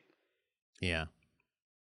Episode 8. Yeah.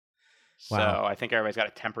 So I think everybody's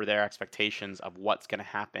got to temper their expectations of what's going to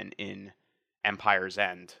happen in Empire's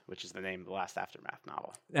End, which is the name of the last Aftermath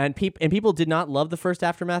novel. And people did not love the first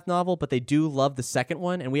Aftermath novel, but they do love the second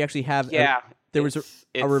one. And we actually have it's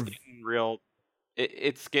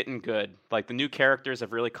getting good. Like, the new characters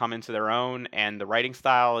have really come into their own, and the writing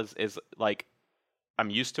style is like,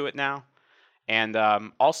 I'm used to it now. And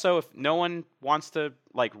also, if no one wants to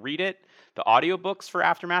read it, the audiobooks for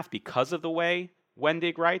Aftermath, because of the way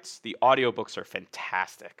Wendig writes, the audiobooks are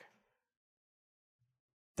fantastic.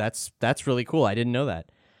 That's really cool. I didn't know that.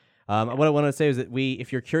 What I wanted to say is that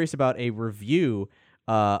if you're curious about a review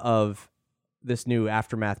of this new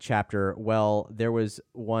Aftermath chapter, well, there was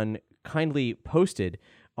one kindly posted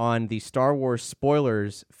on the Star Wars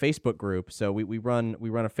Spoilers Facebook group. So we run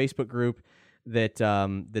a Facebook group that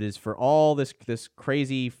is for all this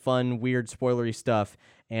crazy, fun, weird, spoilery stuff.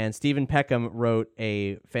 And Stephen Peckham wrote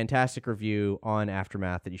a fantastic review on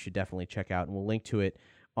Aftermath that you should definitely check out, and we'll link to it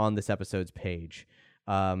on this episode's page.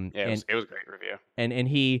 It was a great review. And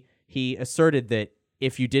he asserted that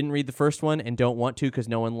if you didn't read the first one and don't want to because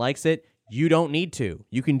no one likes it, you don't need to.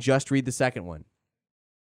 You can just read the second one.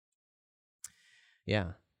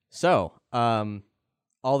 Yeah. So,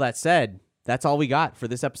 all that said, that's all we got for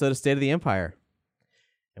this episode of State of the Empire.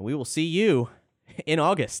 And we will see you in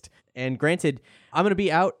August. And granted, I'm going to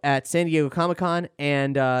be out at San Diego Comic-Con,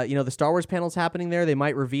 and the Star Wars panel's happening there. They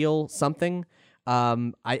might reveal something.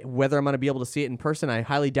 Whether I'm going to be able to see it in person, I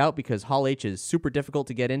highly doubt, because Hall H is super difficult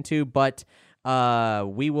to get into. But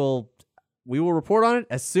We will report on it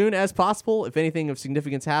as soon as possible. If anything of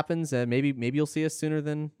significance happens, maybe you'll see us sooner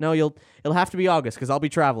than it'll have to be August because I'll be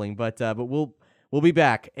traveling. But we'll be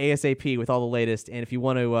back ASAP with all the latest. And if you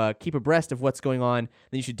want to keep abreast of what's going on,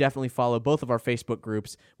 then you should definitely follow both of our Facebook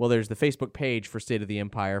groups. Well, there's the Facebook page for State of the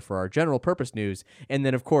Empire for our general purpose news, and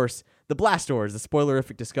then of course the Blast Doors, the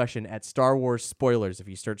spoilerific discussion at Star Wars Spoilers. If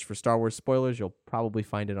you search for Star Wars Spoilers, you'll probably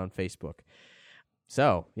find it on Facebook.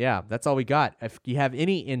 So yeah, that's all we got. If you have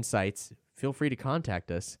any insights, feel free to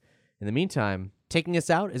contact us. In the meantime, taking us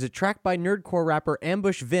out is a track by nerdcore rapper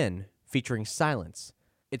Ambush Vin featuring Silence.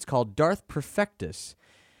 It's called Darth Perfectus,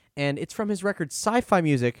 and it's from his record Sci-Fi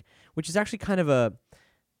Music, which is actually kind of a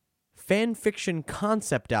fan fiction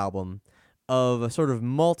concept album of a sort of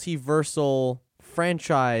multiversal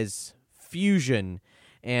franchise fusion.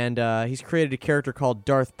 And he's created a character called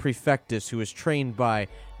Darth Prefectus, who is trained by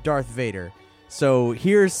Darth Vader. So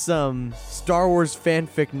here's some Star Wars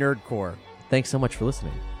fanfic nerdcore. Thanks so much for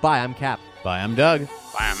listening. Bye, I'm Cap. Bye, I'm Doug.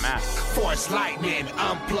 Bye, I'm Matt. Force lightning,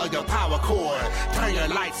 unplug your power cord. Turn your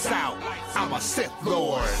lights out. I'm a Sith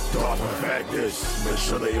Lord. Darth Perfectus, make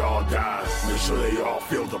sure they all die. Make sure they all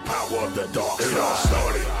feel the power of the dark side. It all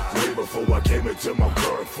started way before I came into my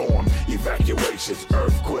current form. Evacuations,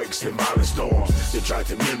 earthquakes, and violent storms. They tried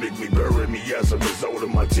to mimic me, bury me as a result of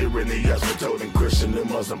my tyranny. As a totem Christian and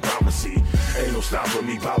Muslim prophecy. Ain't no stopping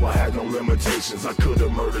me, power had no limitations. I could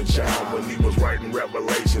have murdered child when he was writing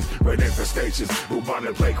Revelations. Red infestations,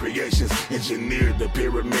 bubonic plague creations. Engineered the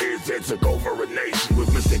pyramids that took over a nation.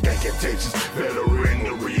 With mystic incantations, veteran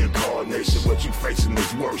and reincarnation. What you facing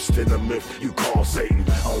is worse than the myth you call Satan.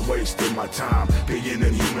 I'm wasting my time being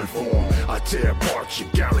in human form. I tear apart your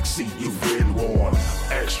galaxy, you've been warned.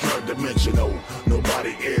 Extra dimensional,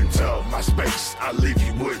 nobody enter my space. I leave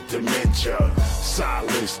you with dementia.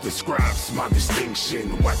 Silence describes my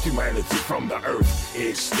distinction. Wipe humanity from the earth,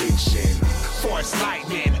 extinction. Force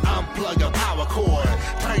lightning, unplug your power cord.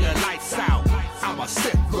 Turn your lights out. I'm a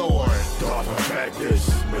Sith Lord. Darth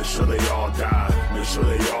Perfectus, make sure they all die. Make sure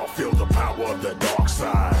they all feel the power of the dark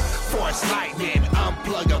side. Force lightning,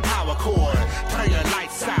 unplug your power cord. Turn your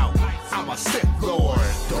lights out. I'm a Sith Lord.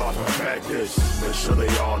 Darth Perfectus, make sure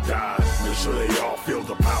they all die. Make sure they all feel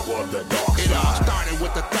the power of the dark side. It all started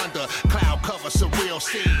with the thunder, cloud cover, surreal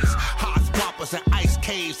scenes. Hot swampers and ice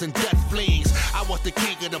caves and death fleas. I was the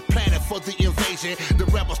king of the planet for the invasion. The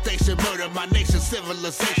rebel station murdered my nation's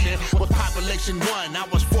civilization. With population 1, I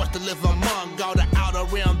was forced to live among all the outer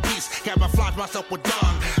realm beasts. Camouflage myself with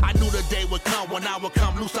dung. I knew the day would come when I would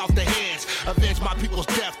come loose off the edge. Avenge my people's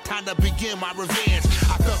death, time to begin my revenge.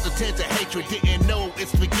 I felt the tinge of hatred, didn't know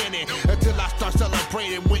its beginning. Until I start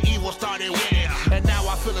celebrating when evil started winning. And now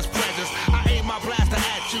I feel his presence. I aim my blaster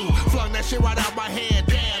at you. Flung that shit right out my hand.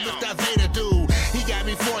 Damn, it's that Vader dude. He got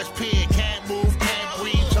me for his pin. Can't move, can't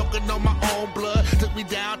breathe. Choking on my own blood. Took me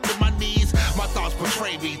down to my knees. My thoughts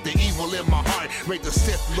betray me. The evil in my heart made the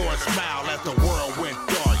Sith Lord smile as the world went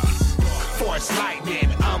dark. Force lightning,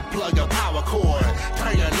 unplug your power cord.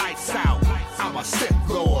 Turn your lights out. I'm a Sith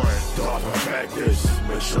Lord. Darth Perfectus,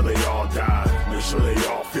 make sure they all die. Make sure they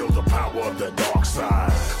all feel the power of the dark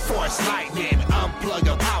side. Force lightning, unplug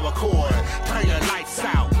your power cord. Turn your lights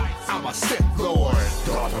out. I'm a Sith Lord.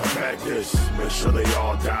 Darth Perfectus, make sure they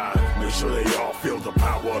all die. Make sure they all feel the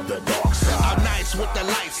power of the dark side. I'm nice with the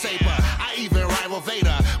lightsaber. I even rival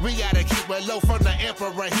Vader. We gotta keep it low from the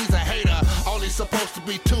Emperor. He's a hater. Only supposed to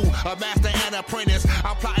be two, a master and apprentice.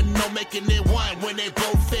 I'm plotting on making it one when they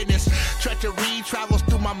both finish. Treachery travels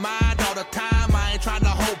through my mind all the time. I ain't trying to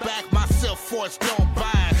hold back. My Sith Force don't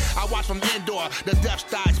bind. I watch from Endor, the Death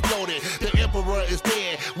Star exploded. The Emperor is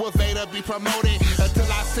dead. Will Vader be promoted?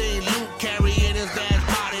 Until I seen Luke carrying his dad's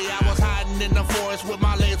body. I was hiding in the forest with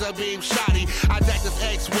my laser beam shotty. I jacked his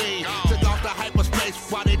X-Wing, took off the hyperspace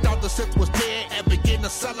while they thought the Sith was dead and began to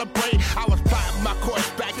celebrate. I was plotting my course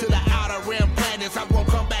back to the outer rim planets. I won't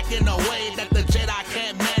come back in a way that the Jedi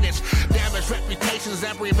can't manage. Damage reputations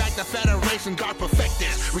and bring back the Federation. God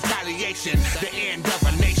Perfectus, retaliation, the end of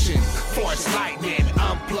a nation. Force lightning,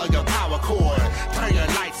 unplug your power cord. Turn your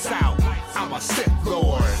lights out. I'm a Sith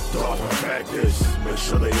Lord. Darth Perfectus, make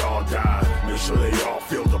sure they all die. Make sure they all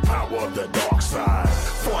feel the power of the dark side.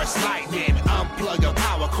 Force lightning, unplug your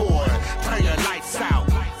power cord. Turn your lights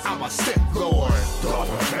out. I'm a Sith Lord. Darth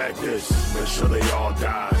Perfectus, make sure they all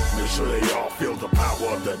die. Make sure they all feel the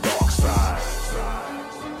power of the dark side.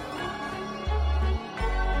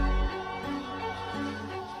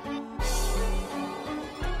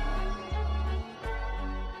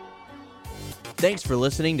 Thanks for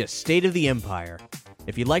listening to State of the Empire.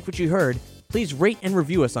 If you like what you heard, please rate and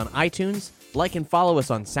review us on iTunes, like and follow us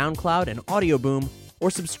on SoundCloud and Audio Boom,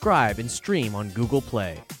 or subscribe and stream on Google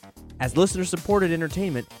Play. As listener-supported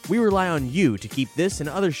entertainment, we rely on you to keep this and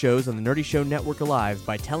other shows on the Nerdy Show Network alive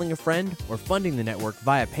by telling a friend or funding the network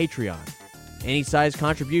via Patreon. Any size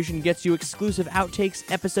contribution gets you exclusive outtakes,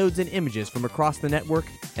 episodes, and images from across the network,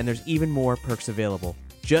 and there's even more perks available.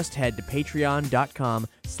 Just head to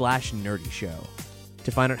patreon.com/nerdyshow.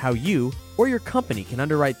 To find out how you or your company can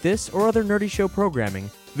underwrite this or other Nerdy Show programming,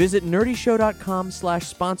 visit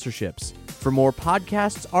nerdyshow.com/sponsorships. For more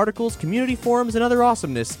podcasts, articles, community forums, and other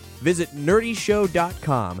awesomeness, visit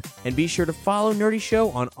nerdyshow.com and be sure to follow Nerdy Show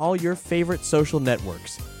on all your favorite social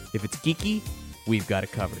networks. If it's geeky, we've got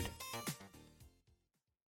it covered.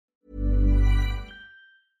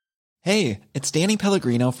 Hey, it's Danny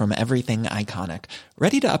Pellegrino from Everything Iconic.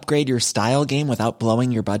 Ready to upgrade your style game without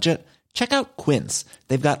blowing your budget? Check out Quince.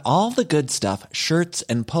 They've got all the good stuff, shirts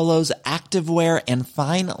and polos, activewear, and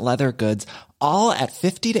fine leather goods, all at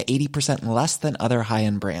 50 to 80% less than other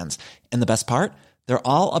high-end brands. And the best part? They're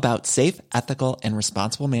all about safe, ethical, and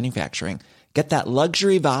responsible manufacturing. Get that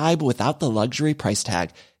luxury vibe without the luxury price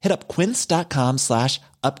tag. Hit up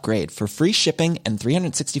quince.com/upgrade for free shipping and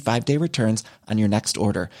 365-day returns on your next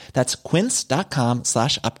order. That's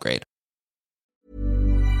quince.com/upgrade.